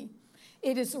opportunity.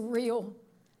 It is real.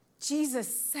 Jesus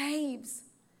saves,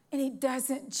 and he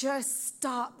doesn't just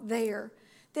stop there.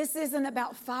 This isn't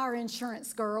about fire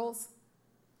insurance, girls.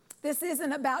 This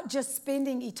isn't about just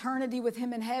spending eternity with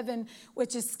him in heaven,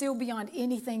 which is still beyond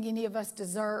anything any of us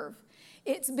deserve.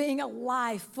 It's being a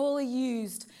life fully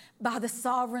used by the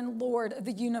sovereign Lord of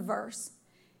the universe.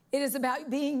 It is about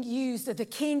being used as the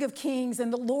King of Kings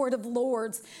and the Lord of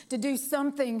Lords to do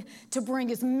something to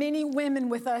bring as many women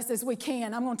with us as we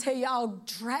can. I'm going to tell you, I'll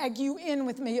drag you in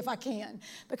with me if I can.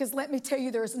 Because let me tell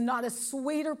you, there's not a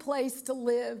sweeter place to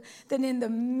live than in the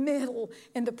middle,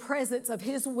 in the presence of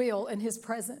his will and his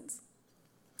presence.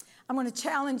 I'm going to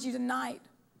challenge you tonight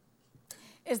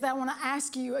is that I want to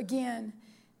ask you again,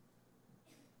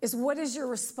 is what is your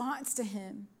response to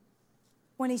him?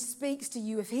 When he speaks to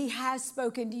you, if he has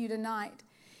spoken to you tonight,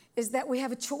 is that we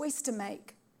have a choice to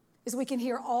make. Is we can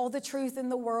hear all the truth in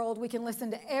the world. We can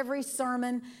listen to every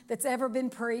sermon that's ever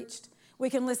been preached. We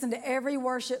can listen to every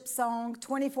worship song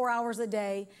 24 hours a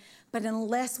day. But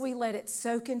unless we let it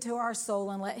soak into our soul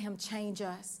and let him change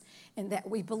us, and that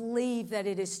we believe that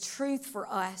it is truth for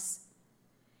us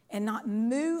and not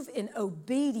move in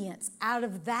obedience out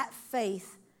of that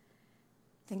faith,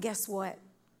 then guess what?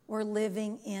 We're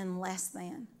living in less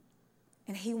than.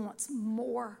 And he wants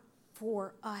more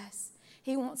for us.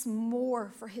 He wants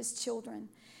more for his children.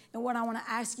 And what I want to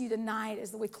ask you tonight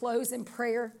is that we close in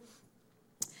prayer.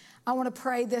 I want to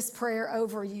pray this prayer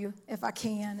over you if I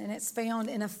can. And it's found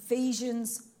in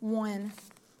Ephesians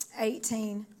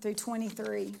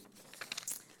 1:18-23.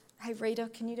 Hey, Rita,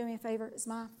 can you do me a favor? Is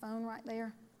my phone right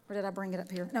there? Or did I bring it up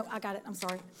here? No, I got it. I'm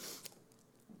sorry.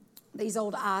 These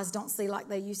old eyes don't see like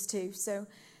they used to. So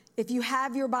if you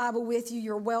have your Bible with you,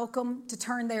 you're welcome to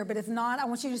turn there. But if not, I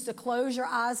want you just to close your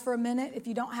eyes for a minute if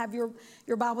you don't have your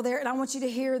Bible there. And I want you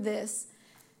to hear this.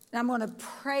 And I'm going to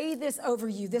pray this over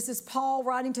you. This is Paul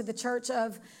writing to the church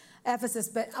of Ephesus.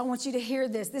 But I want you to hear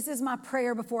this. This is my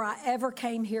prayer before I ever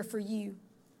came here for you.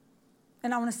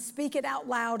 And I want to speak it out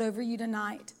loud over you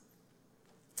tonight.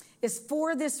 It's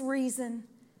for this reason.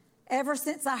 Ever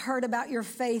since I heard about your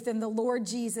faith in the Lord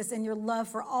Jesus and your love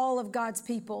for all of God's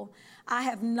people, I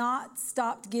have not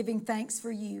stopped giving thanks for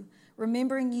you,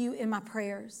 remembering you in my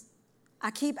prayers.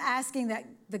 I keep asking that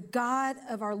the God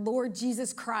of our Lord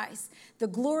Jesus Christ, the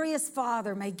glorious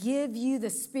Father, may give you the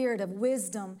spirit of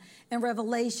wisdom and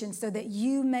revelation so that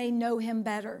you may know him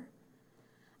better.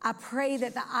 I pray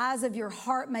that the eyes of your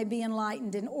heart may be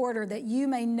enlightened in order that you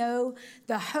may know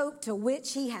the hope to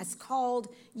which he has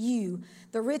called you,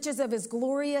 the riches of his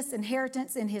glorious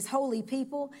inheritance in his holy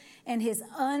people, and his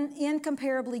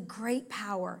incomparably great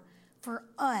power for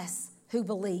us who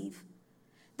believe.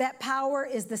 That power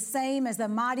is the same as the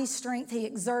mighty strength he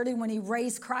exerted when he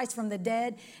raised Christ from the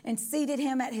dead and seated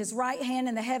him at his right hand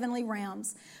in the heavenly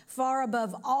realms, far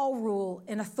above all rule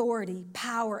and authority,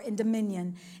 power and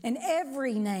dominion, and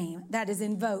every name that is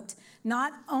invoked,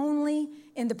 not only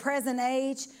in the present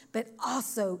age, but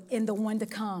also in the one to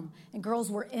come. And girls,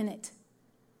 we're in it.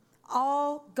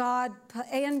 God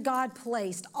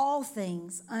placed all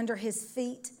things under his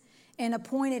feet and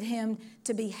appointed him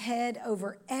to be head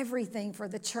over everything for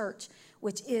the church,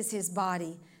 which is his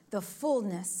body, the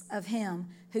fullness of him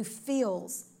who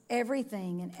fills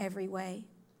everything in every way.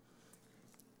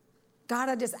 God,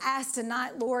 I just ask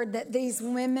tonight, Lord, that these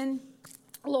women,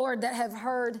 Lord, that have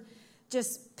heard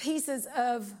just pieces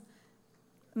of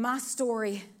my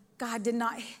story, God, did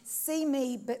not see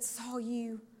me but saw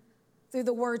you through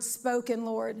the words spoken,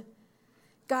 Lord.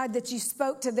 God, that you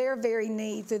spoke to their very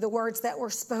need through the words that were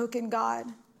spoken, God.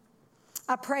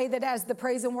 I pray that as the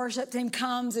praise and worship team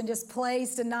comes and just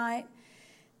plays tonight,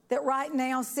 that right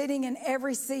now, sitting in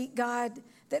every seat, God,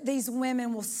 that these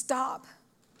women will stop.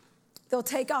 They'll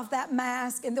take off that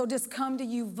mask and they'll just come to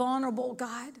you vulnerable,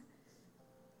 God.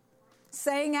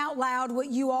 Saying out loud what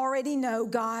you already know,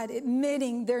 God,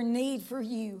 admitting their need for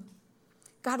you.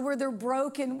 God, where they're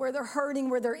broken, where they're hurting,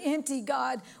 where they're empty,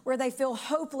 God, where they feel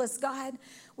hopeless, God,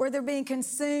 where they're being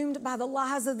consumed by the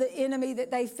lies of the enemy,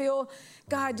 that they feel,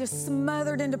 God, just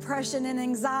smothered in depression and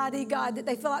anxiety, God, that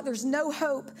they feel like there's no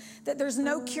hope, that there's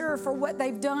no cure for what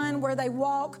they've done, where they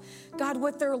walk, God,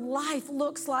 what their life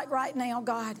looks like right now,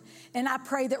 God. And I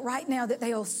pray that right now that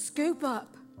they'll scoop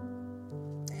up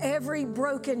every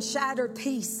broken, shattered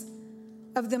piece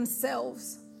of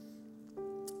themselves,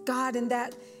 God, and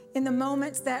that in the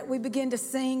moments that we begin to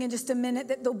sing in just a minute,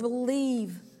 that they'll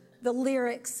believe the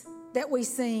lyrics that we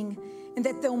sing and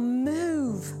that they'll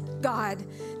move, God,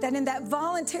 that in that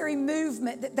voluntary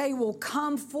movement that they will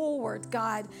come forward,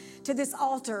 God, to this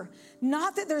altar.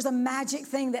 Not that there's a magic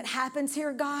thing that happens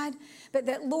here, God, but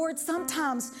that, Lord,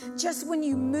 sometimes just when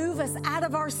you move us out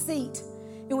of our seat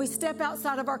and we step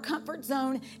outside of our comfort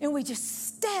zone and we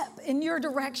just step in your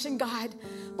direction, God,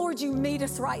 Lord, you meet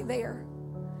us right there.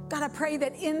 God, I pray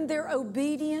that in their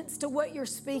obedience to what you're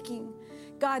speaking,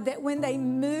 God, that when they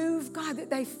move, God, that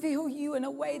they feel you in a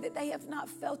way that they have not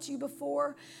felt you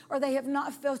before, or they have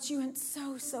not felt you in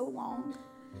so long.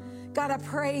 God, I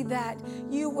pray that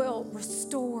you will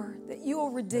restore, that you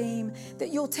will redeem,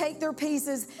 that you'll take their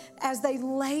pieces as they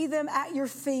lay them at your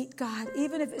feet, God,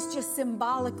 even if it's just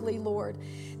symbolically, Lord,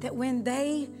 that when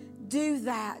they do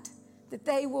that, that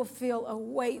they will feel a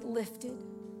weight lifted.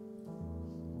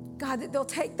 God, that they'll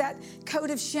take that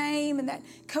coat of shame and that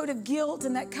coat of guilt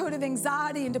and that coat of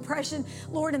anxiety and depression,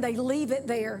 Lord, and they leave it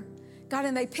there. God,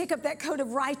 and they pick up that coat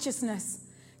of righteousness,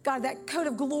 God, that coat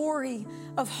of glory,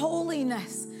 of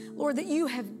holiness, Lord, that you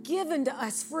have given to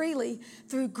us freely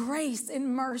through grace and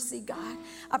mercy, God.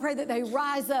 I pray that they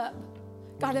rise up,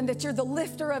 God, and that you're the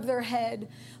lifter of their head,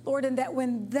 Lord, and that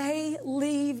when they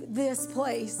leave this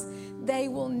place, they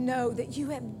will know that you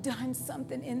have done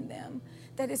something in them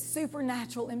that is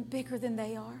supernatural and bigger than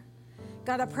they are.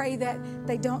 God, I pray that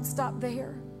they don't stop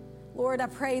there. Lord, I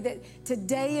pray that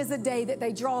today is a day that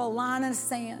they draw a line in the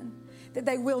sand, that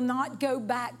they will not go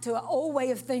back to an old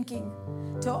way of thinking,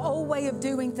 to an old way of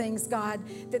doing things, God,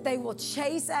 that they will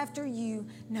chase after you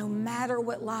no matter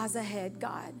what lies ahead,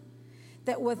 God.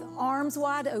 That with arms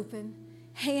wide open,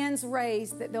 hands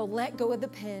raised, that they'll let go of the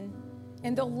pen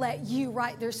and they'll let you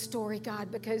write their story,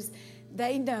 God, because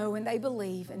they know and they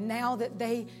believe, and now that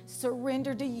they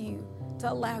surrender to you to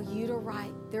allow you to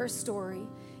write their story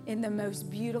in the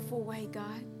most beautiful way,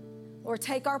 God. Lord,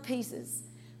 take our pieces,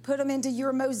 put them into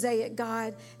your mosaic,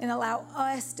 God, and allow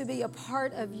us to be a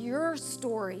part of your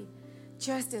story,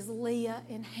 just as Leah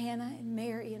and Hannah and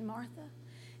Mary and Martha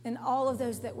and all of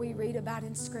those that we read about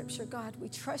in Scripture, God. We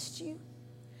trust you,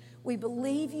 we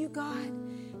believe you, God,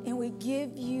 and we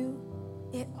give you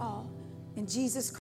it all. In Jesus Christ.